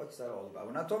about? What's that all about?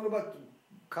 We're not talking about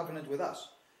covenant with us.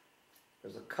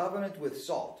 There's a covenant with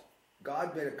salt.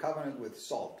 God made a covenant with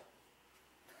salt.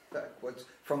 What's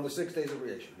from the 6 days of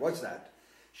creation? What's that?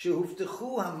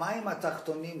 שהובטחו המים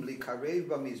התחתונים לקרב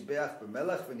במזבח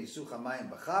במלח וניסוך המים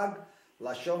בחג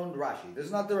לשון Rashi. This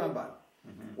is not the Ramban.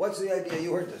 What's the idea?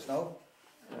 You heard this, no?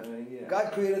 Yeah.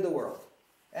 God created the world.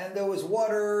 And there was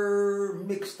water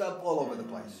mixed up all over the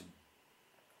place.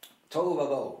 Tohu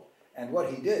vavohu. And what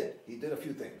he did a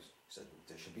few things. He said,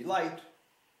 there should be light.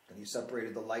 Then he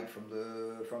separated the light from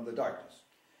the darkness.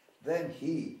 Then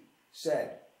he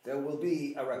said, there will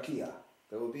be a rakia.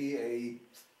 There will be a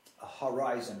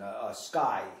horizon, a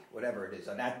sky, whatever it is,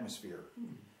 an atmosphere.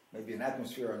 Maybe an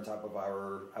atmosphere on top of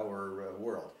our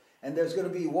world. And there's going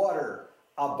to be water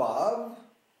above,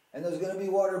 and there's going to be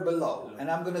water below. And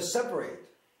I'm going to separate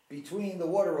between the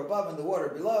water above and the water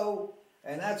below,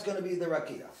 and that's going to be the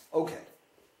rakia. Okay.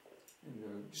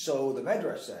 So the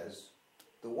Medrash says,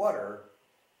 the water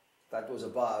that was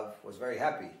above was very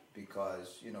happy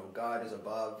because, God is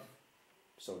above,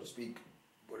 so to speak,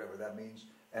 whatever that means,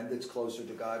 and it's closer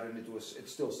to God, and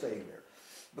it's still staying there.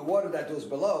 The water that was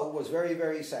below was very,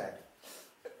 very sad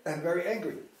and very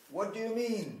angry. What do you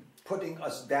mean putting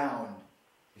us down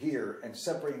here and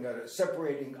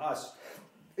separating us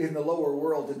in the lower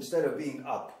world instead of being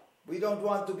up? We don't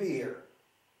want to be here,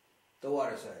 the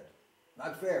water said.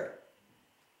 Not fair.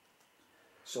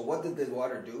 So what did the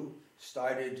water do?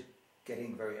 Started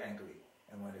getting very angry.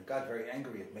 And when it got very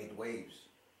angry, it made waves.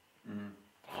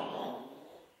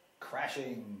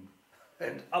 Crashing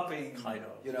and upping, Kind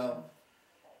of.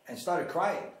 and started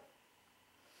crying.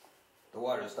 The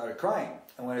water started crying.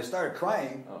 And when it started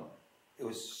crying, it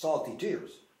was salty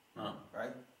tears,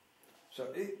 right? So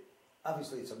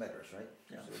obviously it's a medrash, right?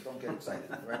 Yeah. So don't get excited,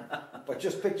 right? But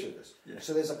just picture this. Yeah.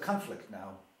 So there's a conflict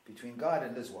now between God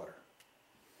and this water.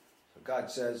 So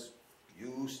God says,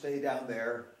 you stay down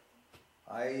there.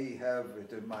 I have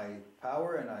it in my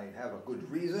power and I have a good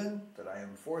reason that I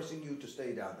am forcing you to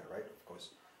stay down there, right? Of course,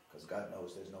 because God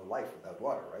knows there's no life without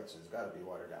water, right? So there's got to be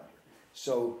water down here.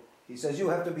 So he says, you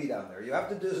have to be down there. You have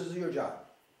to do, this is your job.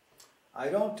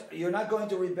 You're not going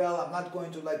to rebel. I'm not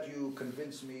going to let you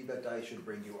convince me that I should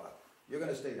bring you up. You're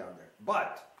going to stay down there.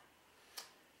 But,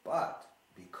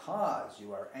 because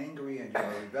you are angry and you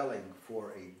are rebelling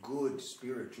for a good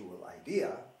spiritual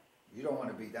idea, you don't want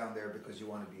to be down there because you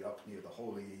want to be up near the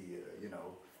holy,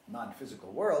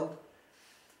 non-physical world.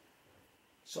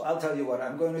 So I'll tell you what,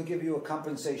 I'm going to give you a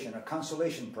compensation, a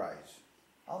consolation prize.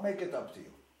 I'll make it up to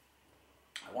you.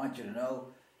 I want you to know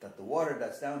that the water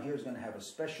that's down here is going to have a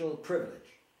special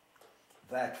privilege.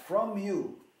 That from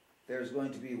you, there's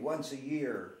going to be once a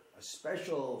year a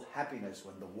special happiness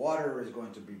when the water is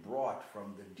going to be brought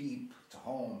from the deep to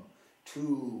home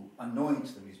to anoint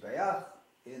the Mizbeach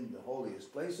in the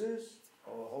holiest places,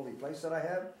 or holy place that I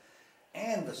have,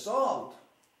 and the salt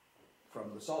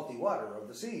from the salty water of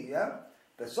the sea,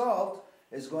 the salt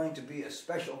is going to be a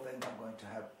special thing. I'm going to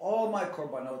have all my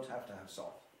Korbanot have to have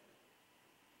salt.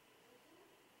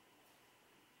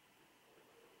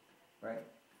 right?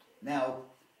 Now,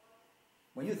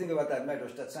 when you think about that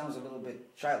medrash, that sounds a little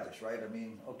bit childish, right? I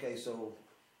mean, okay,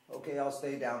 I'll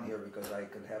stay down here because I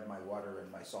could have my water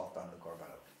and my salt on the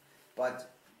korbanot.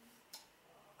 But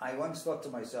I once thought to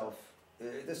myself,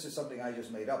 this is something I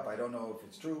just made up, I don't know if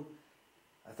it's true.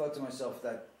 I thought to myself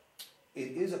that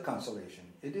it is a consolation,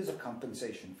 it is a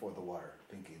compensation for the water,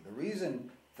 Pinky. The reason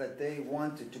that they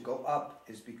wanted to go up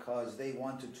is because they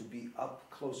wanted to be up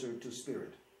closer to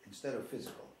spirit instead of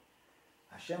physical.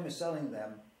 Hashem is telling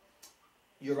them,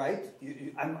 you're right,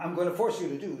 I'm going to force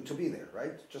you to be there,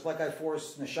 right? Just like I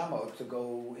force neshama to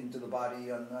go into the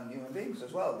body on human beings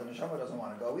as well. The neshama doesn't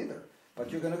want to go either,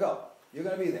 but you're going to go. You're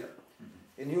going to be there.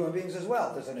 In human beings as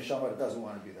well, there's a neshama that doesn't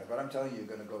want to be there. But I'm telling you, you're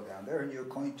going to go down there and you're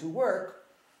going to work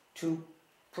to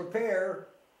prepare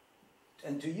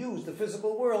and to use the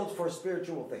physical world for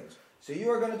spiritual things. So you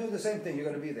are going to do the same thing, you're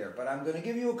going to be there. But I'm going to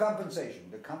give you a compensation.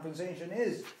 The compensation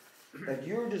is that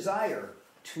your desire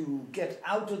to get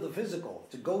out of the physical,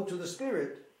 to go to the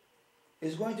spirit,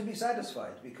 is going to be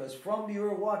satisfied. Because from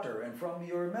your water and from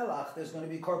your melach, there's going to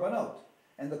be korbanot.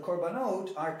 And the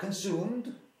korbanot are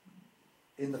consumed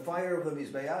in the fire of the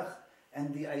Mizbeach.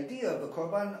 And the idea of the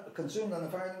korban consumed on the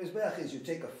fire of the Mizbeach is you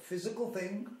take a physical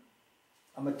thing,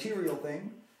 a material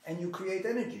thing, and you create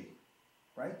energy,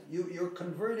 right? You're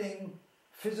converting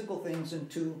physical things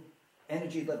into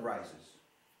energy that rises,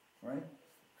 right?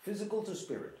 Physical to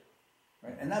spirit,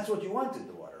 right? And that's what you wanted,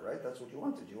 the water, right? That's what you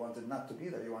wanted. You wanted not to be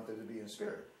there, you wanted to be in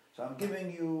spirit. So I'm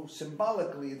giving you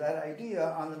symbolically that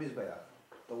idea on the Mizbeach,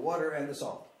 the water and the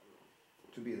salt,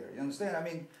 to be there. You understand? I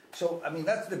mean,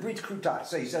 that's the Brit Krutat.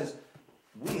 So he says,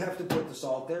 we have to put the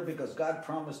salt there because God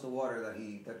promised the water that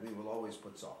we will always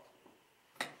put salt.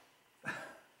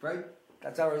 Right?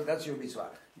 That's your mitzvah.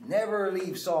 Never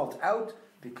leave salt out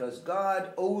because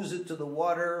God owes it to the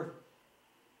water.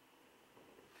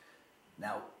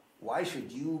 Now, why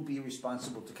should you be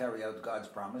responsible to carry out God's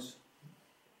promise?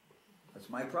 That's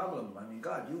my problem. I mean,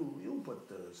 God, you put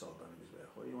the salt on the mizbeach.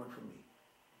 What do you want from me?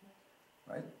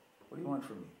 Right? What do you want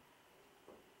from me?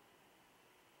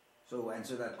 So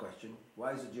answer that question.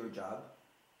 Why is it your job?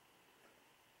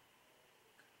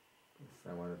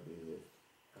 I want to be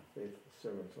a faithful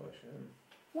servant to Hashem.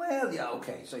 Well, yeah,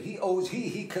 okay. So he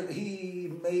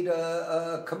made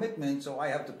a commitment, so I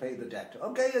have to pay the debt.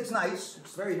 Okay, it's nice.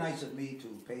 It's very nice of me to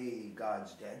pay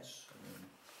God's debts. I mean,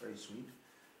 very sweet.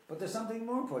 But there's something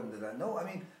more important than that. No, I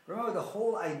mean, remember the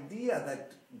whole idea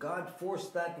that God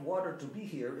forced that water to be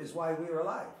here is why we're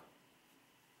alive.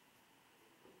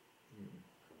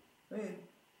 I mean,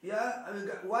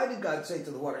 why did God say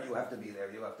to the water, you have to be there,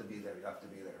 you have to be there, you have to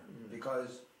be there?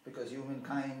 Because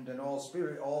humankind and all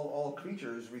spirit, all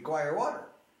creatures require water.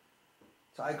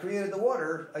 So I created the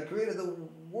water, I created the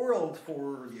world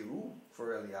for you,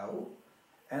 for Eliyahu,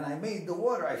 and I made the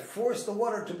water, I forced the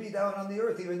water to be down on the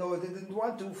earth even though it didn't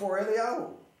want to for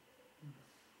Eliyahu.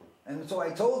 And so I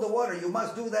told the water, you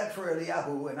must do that for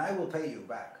Eliyahu and I will pay you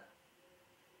back.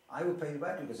 I will pay you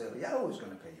back because Eliyahu is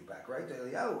going to pay you back, right?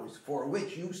 Eliyahu is for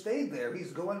which you stayed there.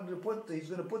 He's going to put the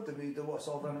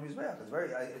salt on his back.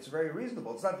 It's very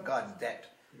reasonable. It's not God's debt.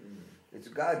 It's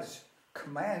God's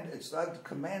command. It's God's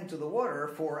command to the water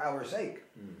for our sake.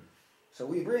 So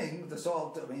we bring the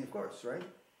salt. I mean, of course, right?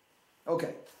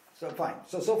 Okay. So fine.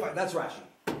 So far that's Rashi.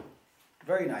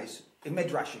 Very nice. A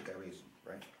medrashic reason,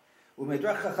 right?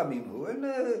 Umedrash chachamim hu.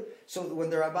 And so when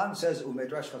the Ramban says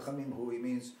umedrash chachamim hu, he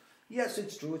means, yes,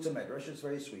 it's true, it's a medrash, it's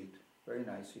very sweet, very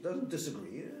nice. He doesn't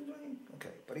disagree, okay.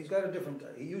 But he's got a different,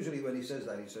 usually when he says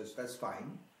that, he says, that's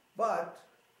fine, but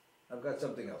I've got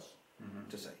something else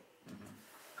to say.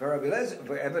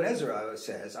 Ibn Ezra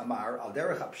says, Amar, al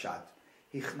derech hapshat,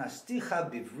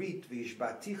 hichnasticha bivrit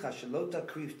v'ishbaticha shelo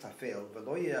takriv tafel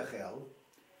v'lo yeachel,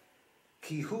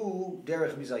 ki hu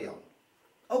derech bizayon.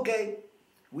 Okay,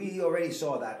 we already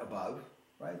saw that above,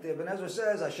 right? The Ibn Ezra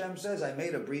says, Hashem says, I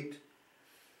made a brit,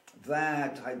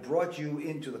 that I brought you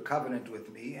into the covenant with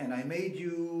me, and I made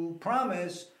you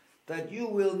promise that you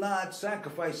will not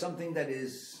sacrifice something that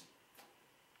is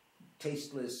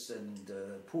tasteless and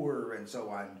poor and so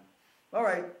on. All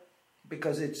right,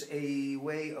 because it's a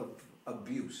way of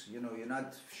abuse. You know, you're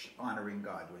not honoring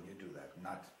God when you do that,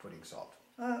 not putting salt.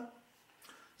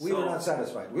 We were not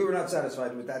satisfied. We were not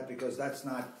satisfied with that because that's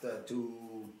not too...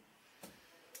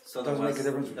 So doesn't make a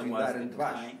difference between that and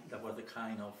Dvash. That was the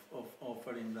kind of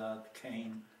offering that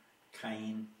Cain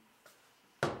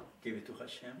gave it to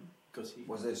Hashem. Because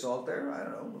was there salt there? I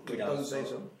don't know. It doesn't say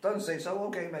so. Doesn't say so.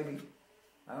 Okay, maybe.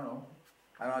 I don't know.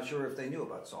 I'm not sure if they knew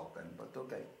about salt then, but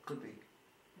okay, could be.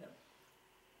 Yeah.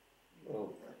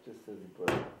 Well, just as he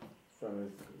put from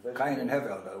his Cain and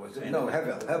Hevel, in other words. No,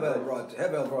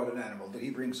 Hevel brought an animal. Did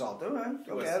he bring salt? All right.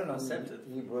 Okay, I don't know. Accepted.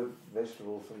 He brought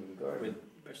vegetables from the garden. With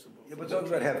vegetables. Yeah, but talking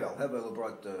about Hevel. Hevel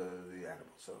brought the animal.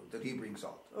 So did he bring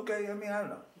salt? Okay, I mean, I don't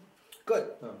know. Good.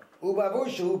 Ubavur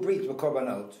shehu brit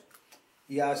b'korbanot.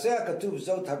 Yaseh katuv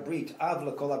zot habrit av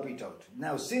lekol habritot.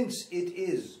 Now, since it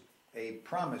is a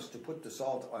promise to put the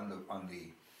salt on the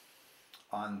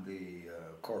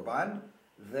korban,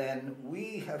 then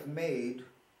we have made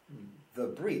the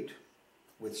brit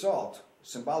with salt,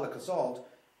 symbolic of salt,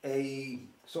 a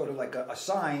sort of like a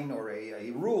sign or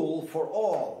a rule for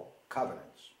all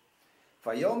covenants.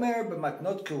 Vayomer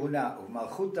b'matnot kuhuna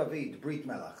u'malchut David brit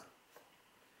melach.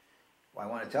 I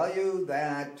want to tell you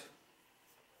that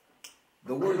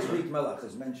the word brit melach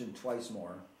is mentioned twice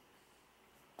more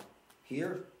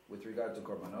here with regard to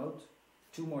Korbanot,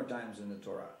 2 more times in the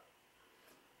Torah.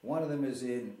 One of them is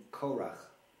in Korach,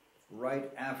 right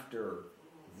after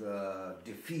the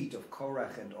defeat of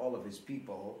Korach and all of his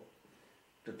people.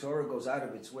 The Torah goes out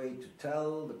of its way to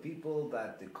tell the people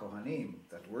that the Kohanim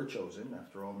that were chosen,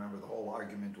 after all, remember the whole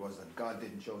argument was that God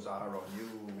didn't choose Aharon,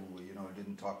 you know,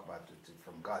 didn't talk about it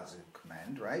from God's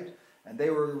command, right? And they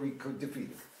were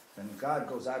defeated. And God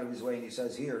goes out of his way and he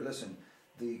says, here, listen,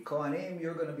 the Kohanim,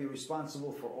 you're going to be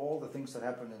responsible for all the things that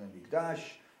happened in the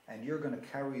Mikdash, and you're going to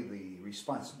carry the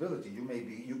responsibility. You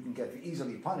can get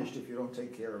easily punished if you don't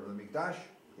take care of the Mikdash.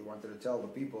 He wanted to tell the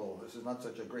people, this is not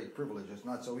such a great privilege, it's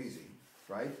not so easy,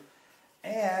 right?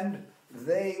 And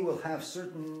they will have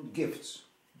certain gifts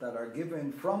that are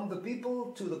given from the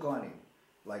people to the Kohanim,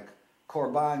 like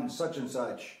Korban such and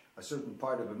such, a certain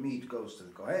part of a meat goes to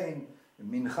the Kohen,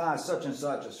 Mincha such and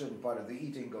such, a certain part of the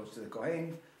eating goes to the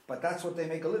Kohen, but that's what they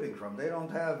make a living from. They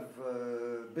don't have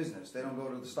business, they don't go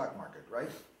to the stock market, right?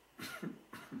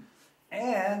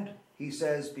 And he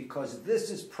says, because this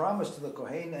is promised to the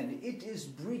Kohen, and it is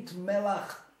Brit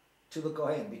Melach to the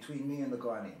Kohen, between me and the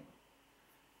Kohanim.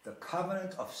 The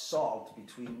covenant of salt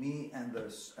between me and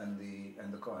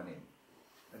the Kohanim.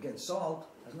 Again, salt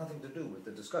has nothing to do with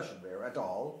the discussion there at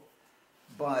all,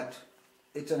 but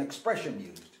it's an expression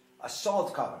used, a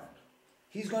salt covenant.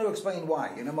 He's going to explain why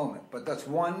in a moment, but that's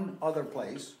one other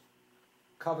place.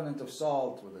 Covenant of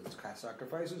salt with its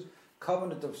sacrifices,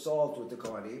 covenant of salt with the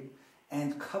Kohanim,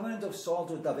 and covenant of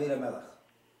salt with David HaMelech.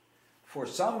 For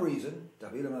some reason,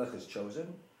 David HaMelech is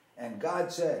chosen, and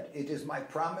God said, it is my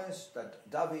promise that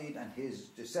David and his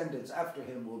descendants after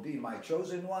him will be my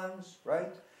chosen ones,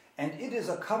 right? And it is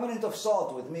a covenant of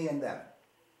salt with me and them.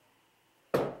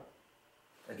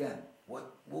 Again,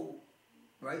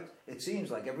 right? It seems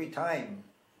like every time,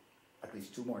 at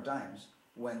least 2 more times,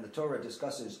 when the Torah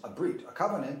discusses a brit, a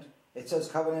covenant, it says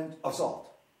covenant of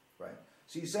salt, right?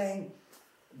 So he's saying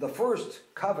the first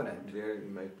covenant. There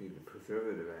might be the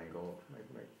preservative angle.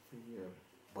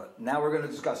 But now we're going to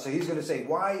discuss. So he's going to say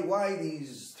why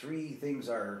these 3 things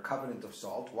are covenant of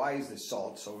salt. Why is this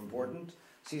salt so important?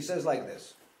 So he says like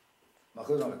this.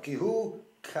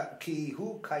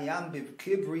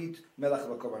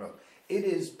 It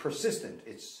is persistent.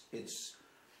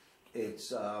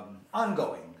 It's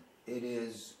ongoing. It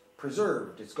is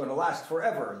preserved. It's going to last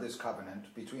forever, this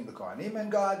covenant between the Kohanim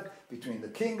and God, between the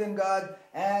king and God,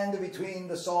 and between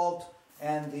the salt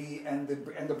and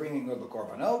the bringing of the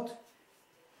Korbanot,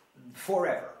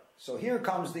 forever. So here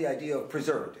comes the idea of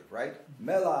preservative, right?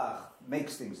 Melach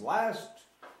makes things last,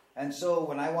 and so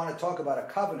when I want to talk about a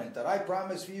covenant that I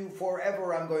promise you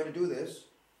forever I'm going to do this,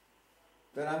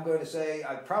 then I'm going to say,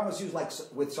 I promise you like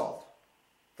with salt,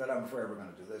 that I'm forever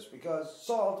going to do this, because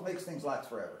salt makes things last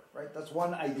forever, right? That's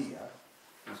one idea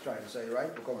he's trying to say, right?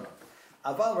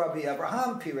 Aval Rabbi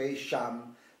Abraham Pirei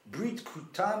Sham Brit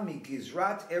Kutam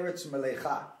Migizrat Eretz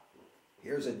Melecha.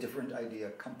 Here's a different idea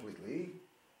completely.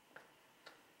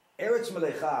 Eretz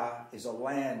Melecha is a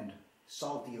land,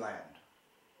 salty land.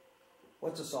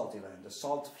 What's a salty land? The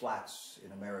salt flats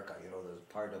in America. You know, there's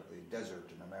part of the desert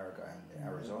in America and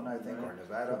Arizona, I think, or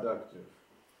Nevada. Productive.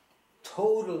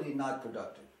 Totally not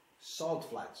productive. Salt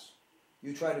flats.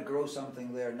 You try to grow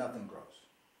something there, nothing grows.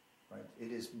 Right?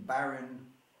 It is barren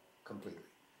completely.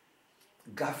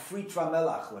 Gafrit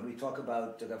Vamelach, when we talk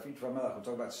about Gafrit Vamelach, we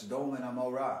talk about Sodom and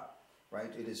Amorah,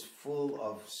 right? It is full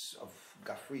of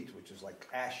Gafrit, which is like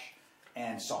ash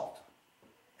and salt.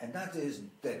 And that is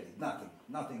deadly.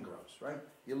 Nothing grows, right?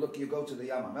 You go to the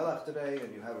Yam HaMelech today,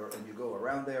 and you go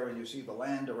around there, and you see the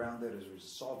land around there. There's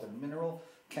salt and mineral,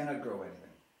 cannot grow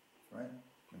anything, right?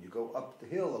 When you go up the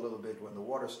hill a little bit, when the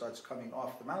water starts coming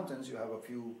off the mountains, you have a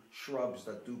few shrubs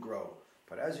that do grow.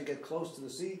 But as you get close to the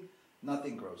sea,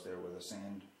 nothing grows there where the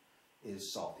sand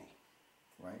is salty,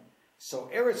 right?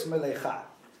 So Eretz Melecha,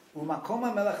 Umakom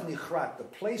hamelach nichrat. The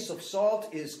place of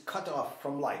salt is cut off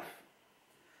from life.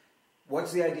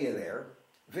 What's the idea there?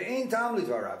 Ve'ein tam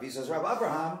lidvarav. He says, Rav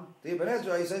Abraham, the Ibn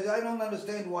Ezra, he says, I don't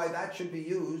understand why that should be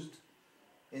used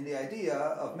in the idea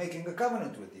of making a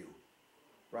covenant with you.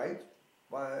 Right?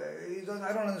 Why,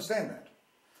 I don't understand that.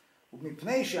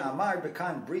 ומפני שאמר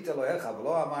בכאן ברית אלוהיך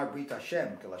ולא אמר ברית השם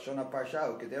כלשון הפרשה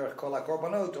וכדרך כל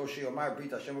הקורבנות או שיאמר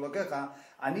ברית השם אלוהיך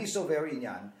אני סובר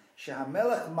עניין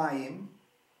שהמלך מים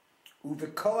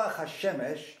ובכוח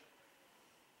השמש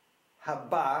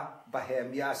הבא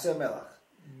בהם יעשה מלך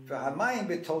והמים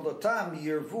בתולדותם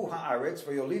ירבו הארץ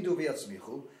ויולידו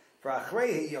ויצמיחו ואחרי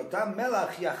היותם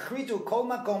מלך יחריטו כל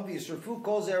מקום וישרפו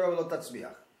כל זרע ולא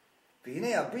תצמיח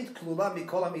והנה הברית כלולה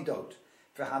מכל המידות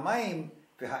והמים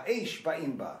והאש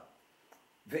באים בה,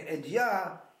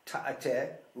 ועדיה תעתה,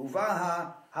 ובאה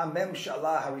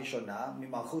הממשלה הראשונה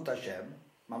ממלכות השם,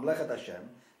 ממלכת השם,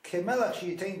 כמלך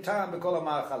שייתן טעם בכל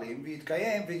המאכלים,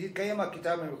 ויתקיים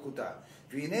הכיתה ממלכותה.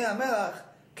 והנה המלך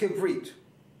כברית.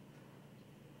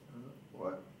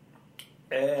 What?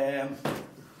 I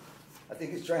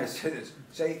think he's trying to say this.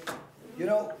 Say, you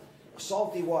know,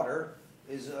 salty water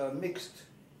is a mixed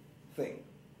thing.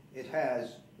 It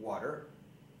has water,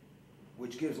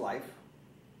 which gives life,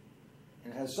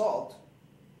 and it has salt.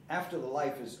 After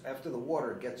the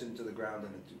water gets into the ground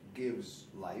and it gives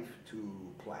life to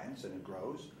plants and it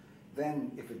grows,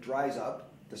 then if it dries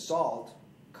up, the salt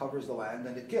covers the land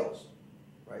and it kills,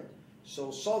 right?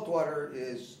 So salt water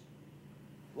is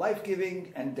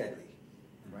life-giving and deadly,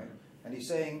 right? And he's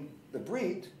saying the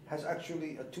brit has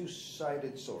actually a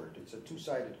two-sided sword. It's a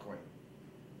two-sided coin.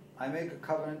 I make a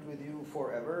covenant with you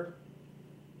forever.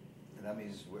 And that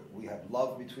means we have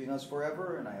love between us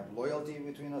forever, and I have loyalty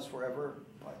between us forever.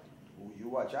 But you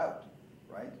watch out,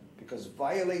 right? Because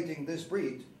violating this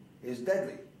brit is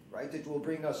deadly, right? It will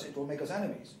make us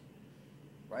enemies,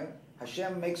 right?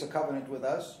 Hashem makes a covenant with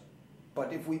us,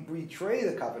 but if we betray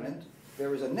the covenant,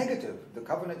 there is a negative. The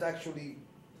covenant actually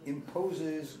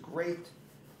imposes great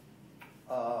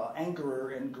anger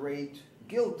and great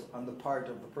guilt on the part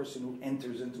of the person who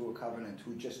enters into a covenant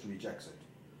who just rejects it.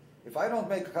 If I don't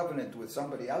make a covenant with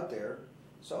somebody out there,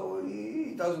 so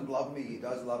he doesn't love me, he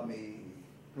does love me,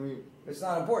 it's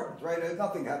not important, right?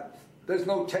 There's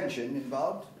no tension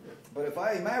involved. But if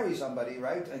I marry somebody,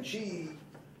 right, and she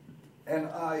and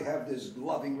I have this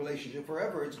loving relationship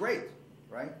forever, it's great,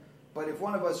 right? But if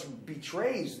one of us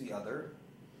betrays the other,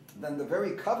 then the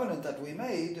very covenant that we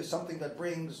made is something that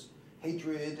brings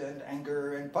hatred and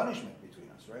anger and punishment between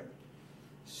us, right?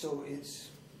 So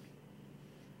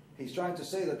he's trying to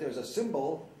say that there's a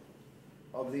symbol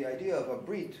of the idea of a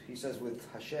brit, he says, with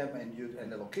Hashem and Yud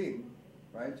and Elohim,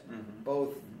 right? Mm-hmm.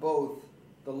 Both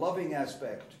the loving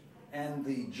aspect and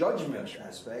the judgment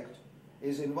aspect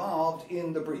is involved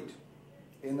in the brit,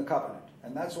 in the covenant.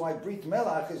 And that's why brit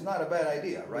melach is not a bad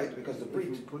idea, right? Because the brit...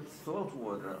 If you put salt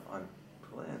water on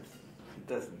plants, it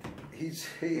doesn't.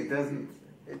 It doesn't.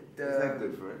 It's not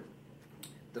good for it.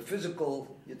 The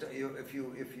physical, if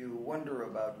you wonder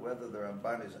about whether the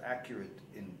Ramban is accurate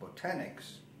in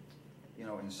botanics,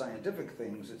 in scientific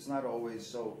things, it's not always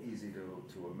so easy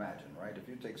to imagine, right? If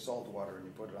you take salt water and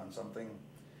you put it on something,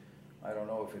 I don't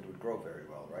know if it would grow very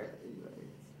well, right?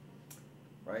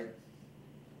 Right?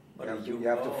 But you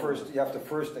have to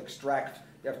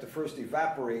first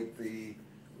evaporate the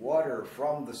water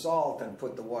from the salt and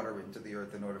put the water into the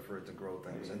earth in order for it to grow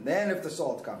things. And then if the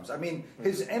salt comes, I mean,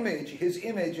 his image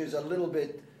is a little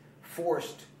bit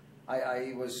forced.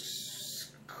 I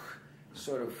was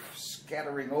sort of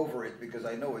scattering over it because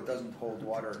I know it doesn't hold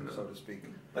water, so to speak.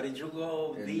 But if you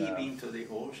go deep into the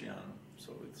ocean,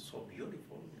 so it's so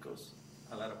beautiful because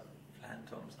a lot of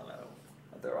planktons,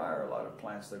 There are a lot of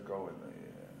plants that grow in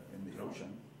the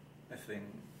ocean. I think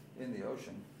in the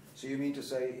ocean. So you mean to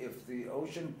say if the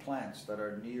ocean plants that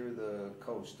are near the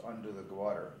coast under the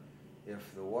water,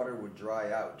 if the water would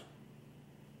dry out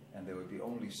and there would be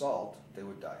only salt, they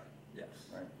would die? Yes.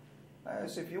 Right?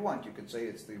 So if you want, you could say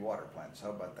it's the water plants. How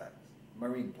about that?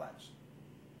 Marine plants.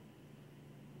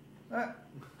 I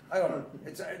don't know.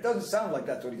 It doesn't sound like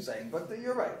that's what he's saying, but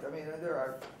you're right. I mean, there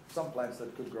are some plants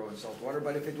that could grow in salt water,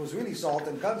 but if it was really salt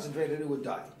and concentrated, it would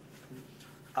die.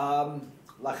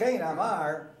 לכן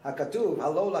אמר הכתוב,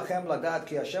 הלא לכם לדעת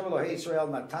כי השם אלוהי ישראל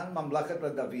נתן ממלכת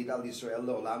לדוד על ישראל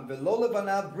לעולם ולא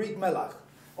לבניו ברית מלך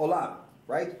עולם,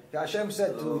 right? Hashem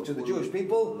said to the Jewish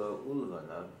people,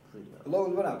 lo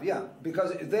lebanav, yeah,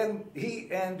 because then he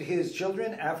and his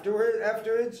children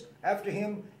after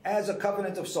him as a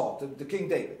covenant of salt, the King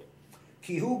David.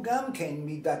 כי הוא גם כן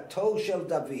מידתו של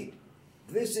דוד.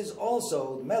 This is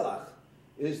also, melach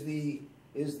is the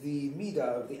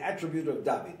midah, the attribute of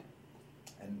David.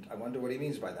 And I wonder what he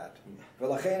means by that.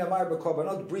 V'lachein amar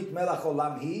b'korbanot brit melach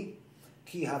olam hi,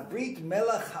 ki habrit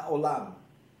melach haolam.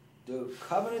 The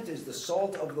covenant is the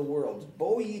salt of the world.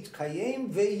 Bo yitkayem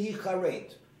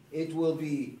ve'yicharet. It will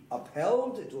be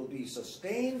upheld, it will be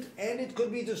sustained, and it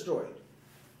could be destroyed.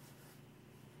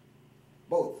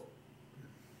 Both.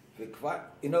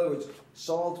 In other words,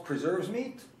 salt preserves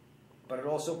meat, but it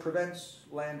also prevents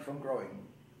land from growing.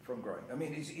 I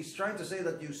mean, he's trying to say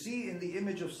that you see in the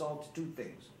image of salt two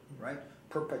things, right?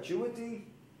 Perpetuity,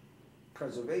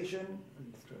 preservation,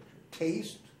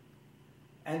 taste,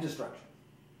 and destruction,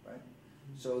 right?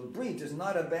 So brit is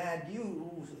not a bad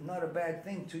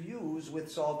thing to use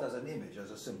with salt as an image, as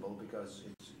a symbol, because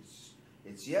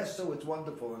it's yes, so it's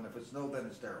wonderful, and if it's no, then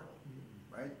it's terrible,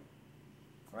 right?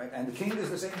 Right? And the king is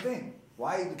the same thing.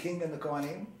 Why the king and the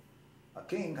Kohanim? A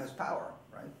king has power,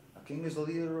 right? A king is the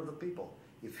leader of the people.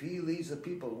 If he leads the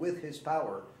people with his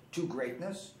power to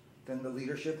greatness, then the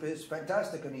leadership is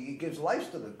fantastic, and he gives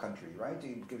life to the country, right?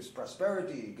 He gives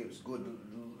prosperity, he gives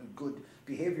good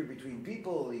behavior between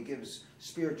people, he gives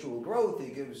spiritual growth,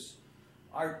 he gives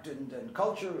art and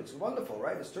culture. It's wonderful,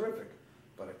 right? It's terrific.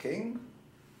 But a king,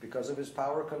 because of his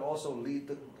power, can also lead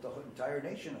the entire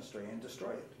nation astray and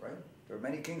destroy it, right? There are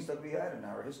many kings that we had in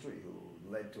our history who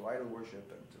led to idol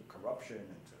worship and to corruption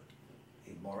and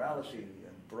to immorality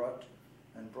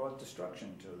and brought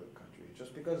destruction to the country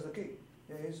just because of the king.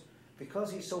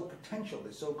 Because he's so potential,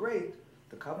 is so great,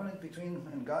 the covenant between him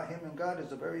and God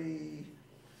is a very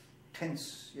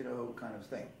tense, kind of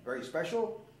thing. Very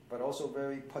special, but also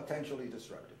very potentially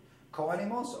destructive.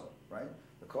 Kohanim also, right?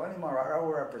 The Kohanim are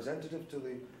our representative to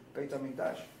the Beit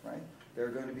HaMikdash, right? They're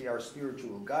going to be our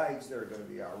spiritual guides. They're going to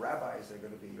be our rabbis. They're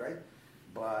going to be, right?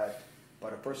 But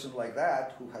a person like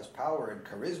that who has power and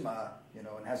charisma,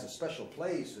 and has a special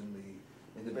place in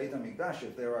the Beit HaMikdash,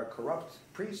 if there are corrupt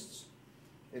priests,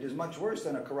 it is much worse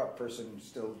than a corrupt person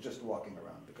still just walking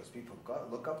around, because people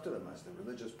look up to them as the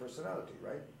religious personality,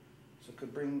 right? So it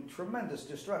could bring tremendous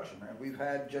destruction. And we've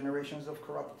had generations of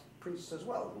corrupt priests as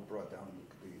well who brought down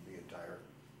the entire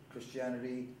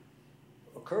Christianity.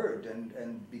 Occurred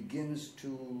and begins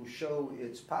to show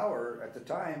its power at the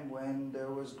time when there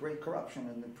was great corruption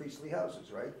in the priestly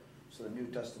houses, right? So the New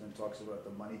Testament talks about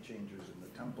the money changers in the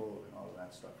temple and all of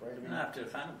that stuff, right? I mean, after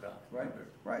Hanukkah,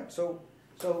 right. So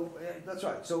that's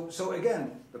right. So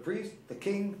again, the priest, the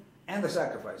king, and the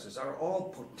sacrifices are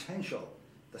all potential.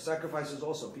 The sacrifices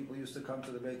also. People used to come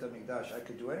to the Beit HaMikdash. I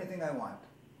could do anything I want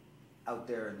out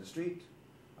there in the street,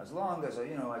 as long as I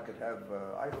could have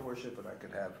idol worship, and I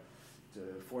could have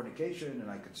fornication,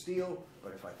 and I could steal.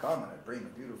 But if I come and I bring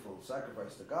a beautiful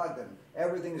sacrifice to God, then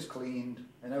everything is cleaned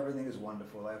and everything is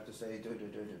wonderful. I have to say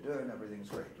and everything's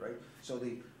great, right? So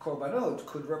the Korbanot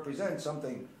could represent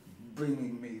something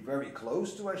bringing me very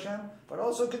close to Hashem, but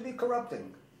also could be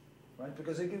corrupting, right?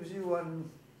 Because it gives you an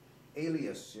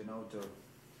alias,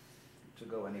 to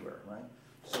go anywhere, right?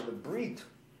 So the brit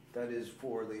that is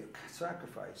for the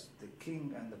sacrifice, the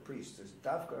king and the priest, is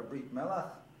Davka Brit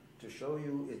Melach, to show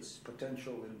you its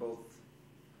potential in both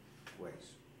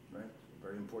ways, right?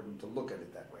 Very important to look at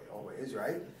it that way, always,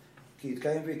 right? כי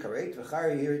יתקיים ויקראת,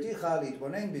 וחרי ירתיך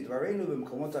להתבונן בדברינו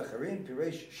במקומות אחרים,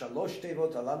 פירש שלוש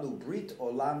תיבות הללו ברית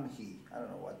עולם היא. I don't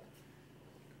know what.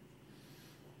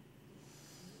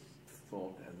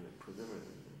 Salt as a preservative.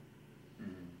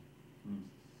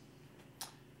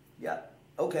 Yeah,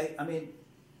 okay, I mean,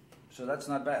 so that's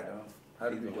not bad, huh? How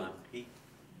did we do?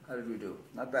 How did we do?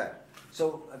 Not bad.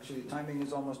 So actually, timing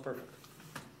is almost perfect.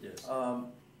 Yes.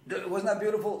 Wasn't that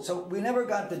beautiful? So we never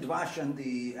got the dvash and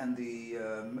the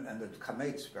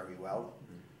chametz very well,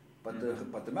 but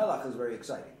the melach is very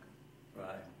exciting.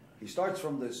 Right. He starts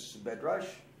from this bedrash,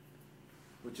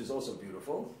 which is also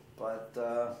beautiful, but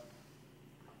the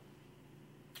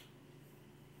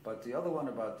other one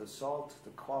about the salt,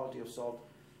 the quality of salt,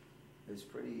 is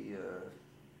pretty.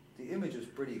 The image is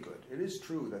pretty good. It is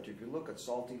true that if you look at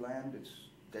salty land, it's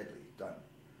deadly, done.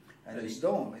 And its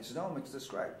dome, it's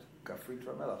described. Gafrit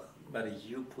Ramelach. But if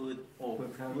you put...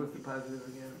 What's the positive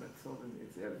again?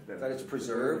 That it's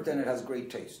preserved and it has great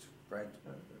taste, right?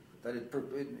 That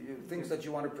things that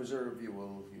you want to preserve, you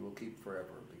will keep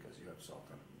forever because you have salt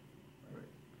in it. Right?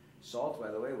 Salt,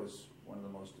 by the way, was one of the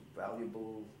most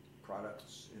valuable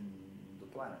products in the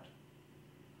planet.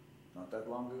 Not that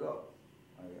long ago.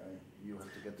 You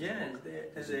have to get this book.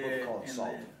 There's a book called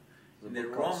Salt. In the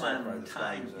Roman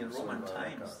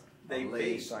times, they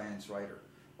lay science writer.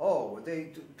 Oh,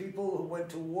 people who went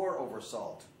to war over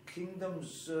salt.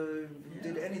 Kingdoms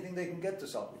did anything they can get to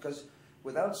salt, because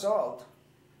without salt,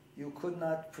 you could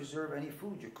not preserve any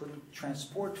food. You couldn't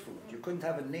transport food. You couldn't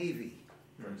have a navy,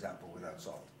 for example, without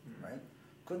salt, right?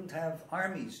 couldn't have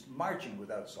armies marching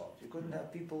without salt. You couldn't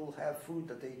have people have food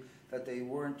that they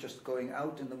weren't just going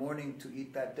out in the morning to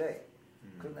eat that day.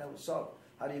 Couldn't have salt.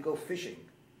 How do you go fishing,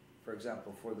 for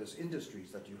example, for this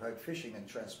industries that you had fishing and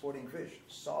transporting fish?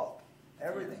 Salt.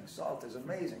 Everything. Salt is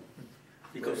amazing.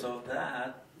 Because of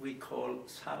that, we call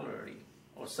salary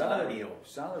or Salary. salario.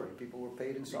 Salary. People were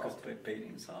paid in Because salt. they paid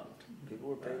in salt. People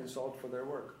were paid in salt for their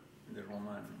work. The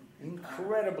Roman.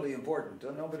 Incredibly important.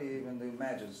 Nobody even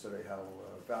imagines today how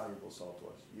valuable salt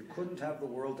was. You couldn't have the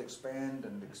world expand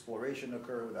and exploration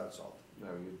occur without salt. No,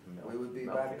 We would be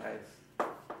melt back the ice.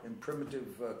 in primitive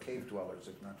cave dwellers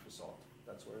if not for salt.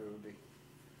 That's where it would be.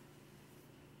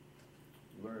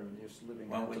 Learn just living.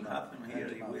 Well, hand we to have mouth, them hand here.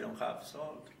 to mouth. We don't have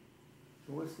salt.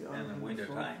 So what's the In origin the of winter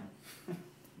salt? time.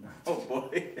 Oh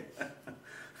boy.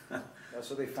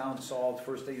 So they found salt.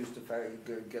 First they used to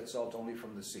get salt only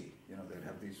from the sea. You know, they'd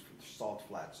have these salt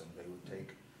flats and they would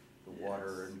take the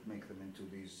water and make them into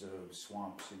these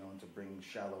swamps, you know, and to bring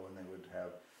shallow,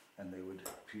 and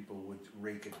people would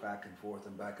rake it back and forth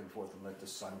and let the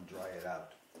sun dry it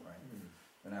out, right?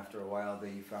 And after a while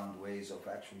they found ways of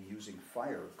actually using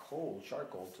fire, coal,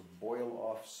 charcoal, to boil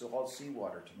off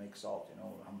seawater to make salt. You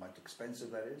know how much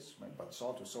expensive that is? But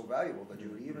salt was so valuable that you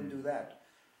would even do that.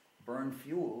 Burn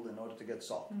fuel in order to get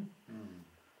salt.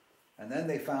 And then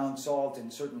they found salt in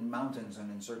certain mountains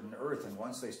and in certain earth, and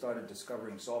once they started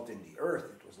discovering salt in the earth,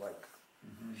 it was like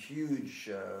huge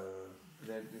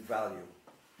value.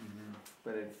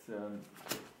 But it's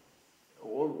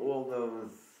all those.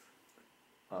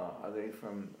 Are they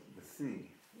from the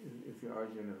sea? Is the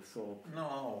origin of salt?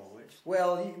 No,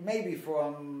 Well, maybe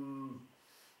from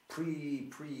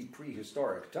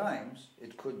prehistoric times,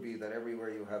 it could be that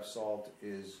everywhere you have salt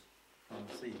is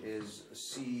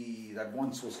sea that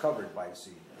once was covered by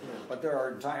sea. But there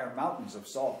are entire mountains of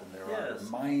salt, and there are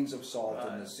mines of salt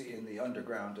in the sea, in the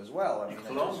underground as well. I mean, in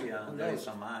Colombia, there is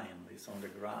a mine. It's on the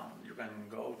ground. You can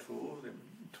go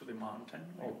to the mountain.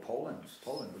 Oh, Poland,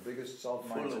 the biggest salt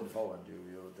mines in Poland. You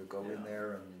go in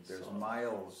there, and there's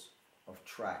miles of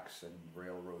tracks and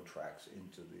railroad tracks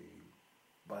into the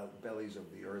bellies of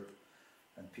the earth,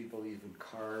 and people even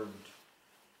carved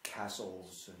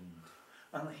castles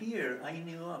And here I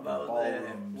knew about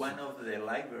one of the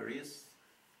libraries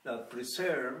that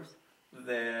preserves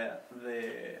the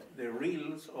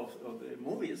reels of the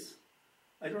movies.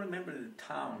 I don't remember the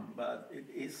town, but it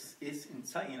is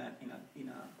inside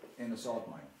in a salt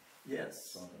mine.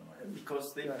 Yes, Mine.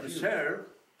 because they preserve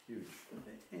Huge.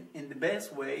 in the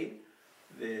best way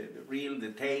the reel,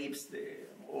 the tapes,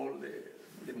 all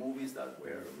the movies that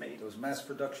were made. There was mass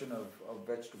production of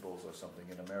vegetables or something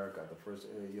in America. The first,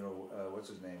 what's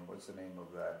his name? What's the name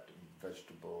of that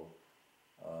vegetable?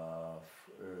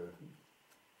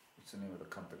 What's the name of the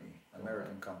company?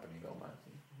 American company.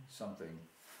 Something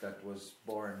that was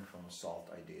born from a salt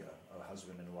idea. A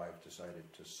husband and wife decided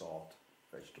to salt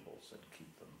vegetables and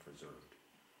keep them preserved.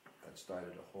 That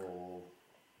started a whole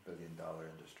billion-dollar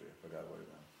industry. I forgot what it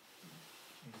was.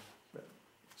 But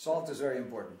salt is a very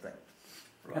important thing.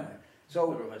 Right. So,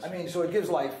 I mean, so it gives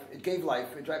life, it gave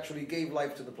life, it actually gave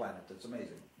life to the planet. That's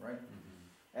amazing, right?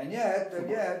 And yet,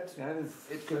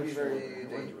 it could be very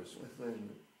dangerous. What's the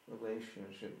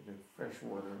relationship between fresh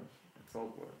water and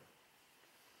salt water?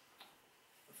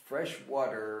 Fresh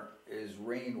water is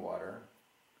rainwater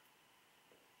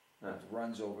that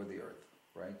runs over the earth,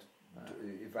 right?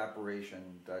 Evaporation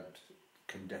that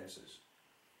condenses,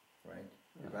 right?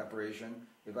 Evaporation.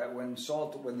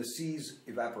 When the seas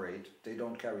evaporate, they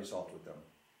don't carry salt with them.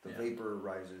 The vapor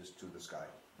rises to the sky,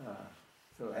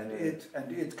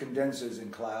 it condenses in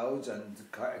clouds, and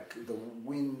the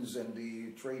winds and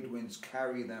the trade winds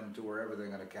carry them to wherever they're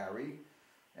going to carry.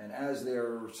 And as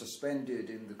they're suspended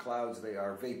in the clouds, they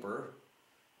are vapor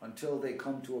until they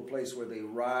come to a place where they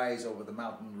rise over the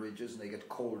mountain ridges and they get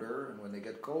colder. And when they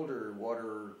get colder,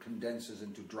 water condenses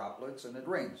into droplets and it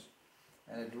rains.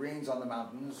 And it rains on the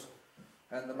mountains.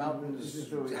 And the mountains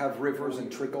have rivers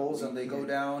and trickles, and they go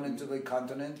down into the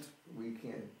continent. We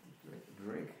can't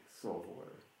drink salt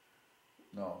water.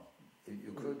 No,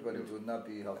 you could, but it would not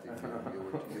be healthy for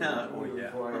you.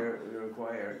 You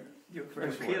require you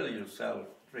kill yourself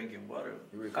drinking water.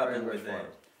 You require fresh water.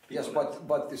 Yes,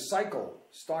 but the cycle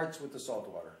starts with the salt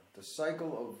water. The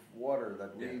cycle of water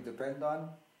that we depend on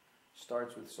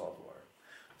starts with salt water.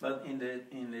 But in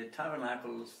the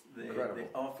tabernacles, the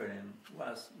offering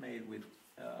was made with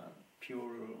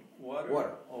pure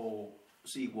water or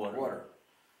sea water.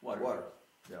 Water.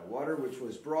 Yeah, water which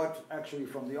was brought actually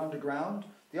from the underground.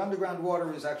 The underground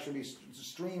water is actually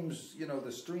streams,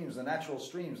 the natural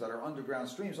streams that are underground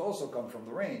streams also come from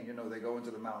the rain. They go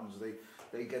into the mountains,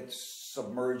 they get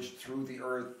submerged through the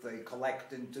earth, they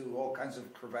collect into all kinds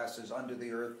of crevasses under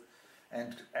the earth,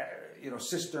 and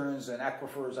cisterns and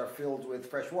aquifers are filled with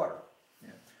fresh water.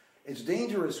 Yeah. It's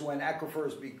dangerous when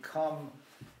aquifers become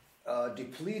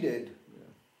depleted,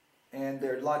 and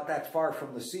they're not that far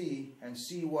from the sea, and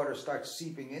seawater starts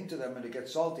seeping into them and it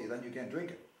gets salty, then you can't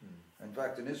drink it. In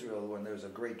fact, in Israel, when there's a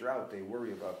great drought, they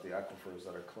worry about the aquifers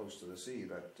that are close to the sea,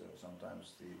 that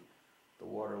sometimes the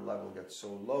water level gets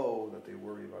so low that they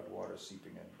worry about water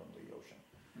seeping in from the ocean.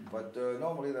 But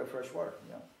normally they're fresh water,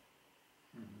 yeah.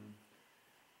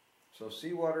 So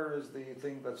seawater is the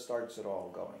thing that starts it all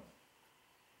going.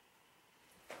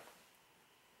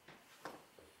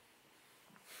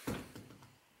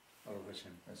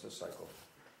 It's a cycle,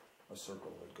 a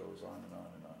circle that goes on and on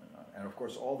and on and on. And of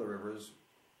course, all the rivers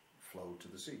flow to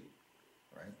the sea,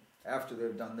 right? After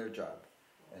they've done their job,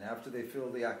 and after they fill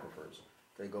the aquifers,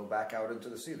 they go back out into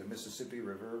the sea. The Mississippi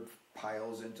River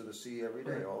piles into the sea every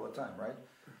day, all the time, right?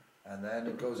 And then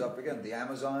it goes up again. The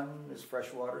Amazon is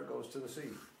fresh water, goes to the sea.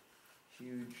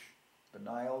 Huge. The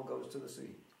Nile goes to the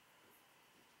sea.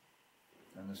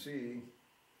 And the sea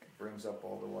brings up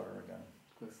all the water again.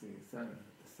 Because the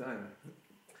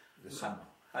sun.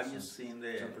 Have you seen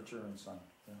the temperature and sun?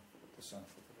 Yeah, the sun.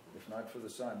 If not for the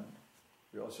sun,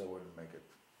 we also wouldn't make it.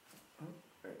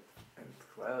 And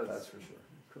clouds. That's for sure.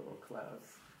 Cool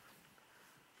clouds.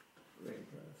 Rain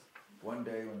clouds. One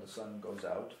day when the sun goes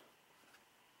out,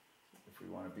 if we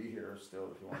want to be here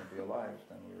still, if we want to be alive,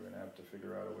 then we're going to have to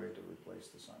figure out a way to replace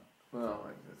the sun. Well,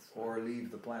 I guess. Or leave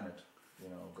the planet.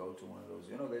 Go to one of those.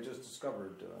 They just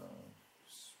discovered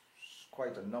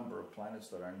quite a number of planets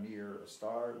that are near a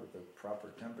star with the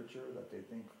proper temperature that they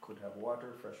think could have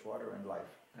water, fresh water, and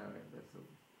life.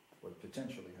 Would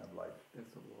potentially have life.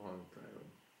 That's a long time.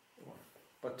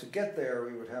 But to get there,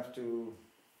 we would have to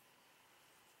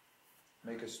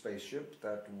make a spaceship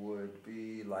that would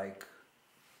be like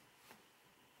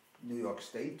New York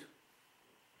State,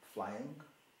 flying,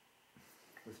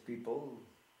 with people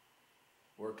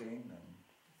working and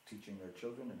teaching their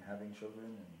children and having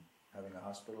having a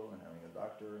hospital and having a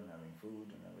doctor and having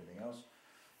food and everything else,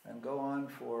 and go on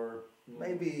for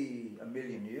maybe 1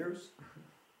 million years.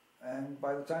 And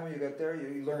by the time you get there,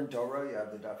 you learn Torah, you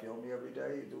have the Daf Yomi every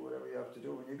day, you do whatever you have to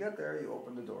do. When you get there, you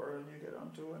open the door and you get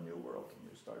onto a new world and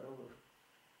you start over.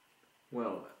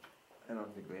 Well, I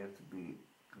don't think we have to be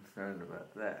concerned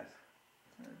about that.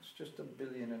 It's just 1.5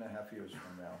 billion years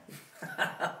from now.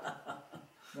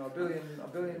 No,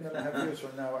 1.5 billion years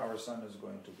from now, our sun is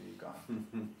going to be gone.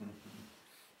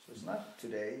 So it's not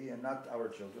today and not our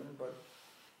children, but...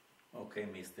 Okay,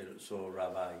 Mr. So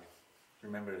Rabbi.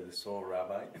 Remember the Sur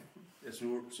Rabbi? The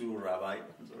Sur Rabbi,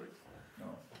 I'm sorry.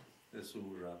 No. The Sur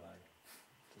Rabbi.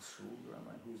 The Sur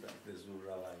Rabbi? Who's that? The Sur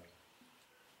Rabbi.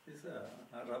 He's a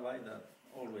rabbi that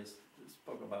always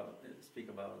speak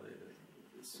about the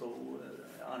soul,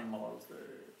 animals.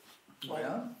 Oh,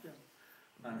 yeah?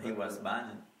 And he was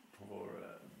banned for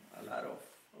a lot of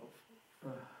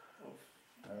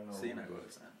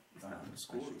synagogues and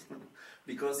schools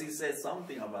because he said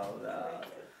something about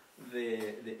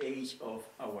the age of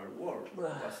our world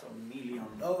was 1 million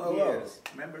years.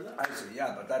 Remember that? I see,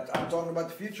 yeah, but I'm talking about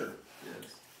the future.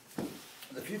 Yes.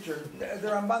 The future, the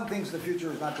Ramban thinks the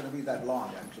future is not going to be that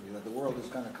long, actually, that the world is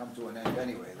going to come to an end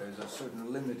anyway. There's a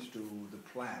certain limit to the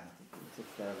plan.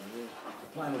 The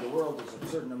plan of the world is a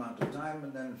certain amount of time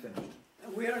and then finished.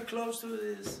 We are close to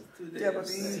this. Yeah, but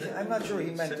I'm not sure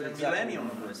he meant it exactly.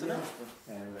 Millennium, isn't it?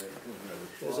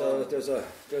 There's a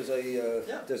Yovel.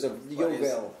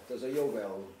 There's a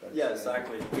Yovel. Yeah,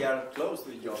 exactly. We are close to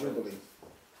Yovel. Jubilee.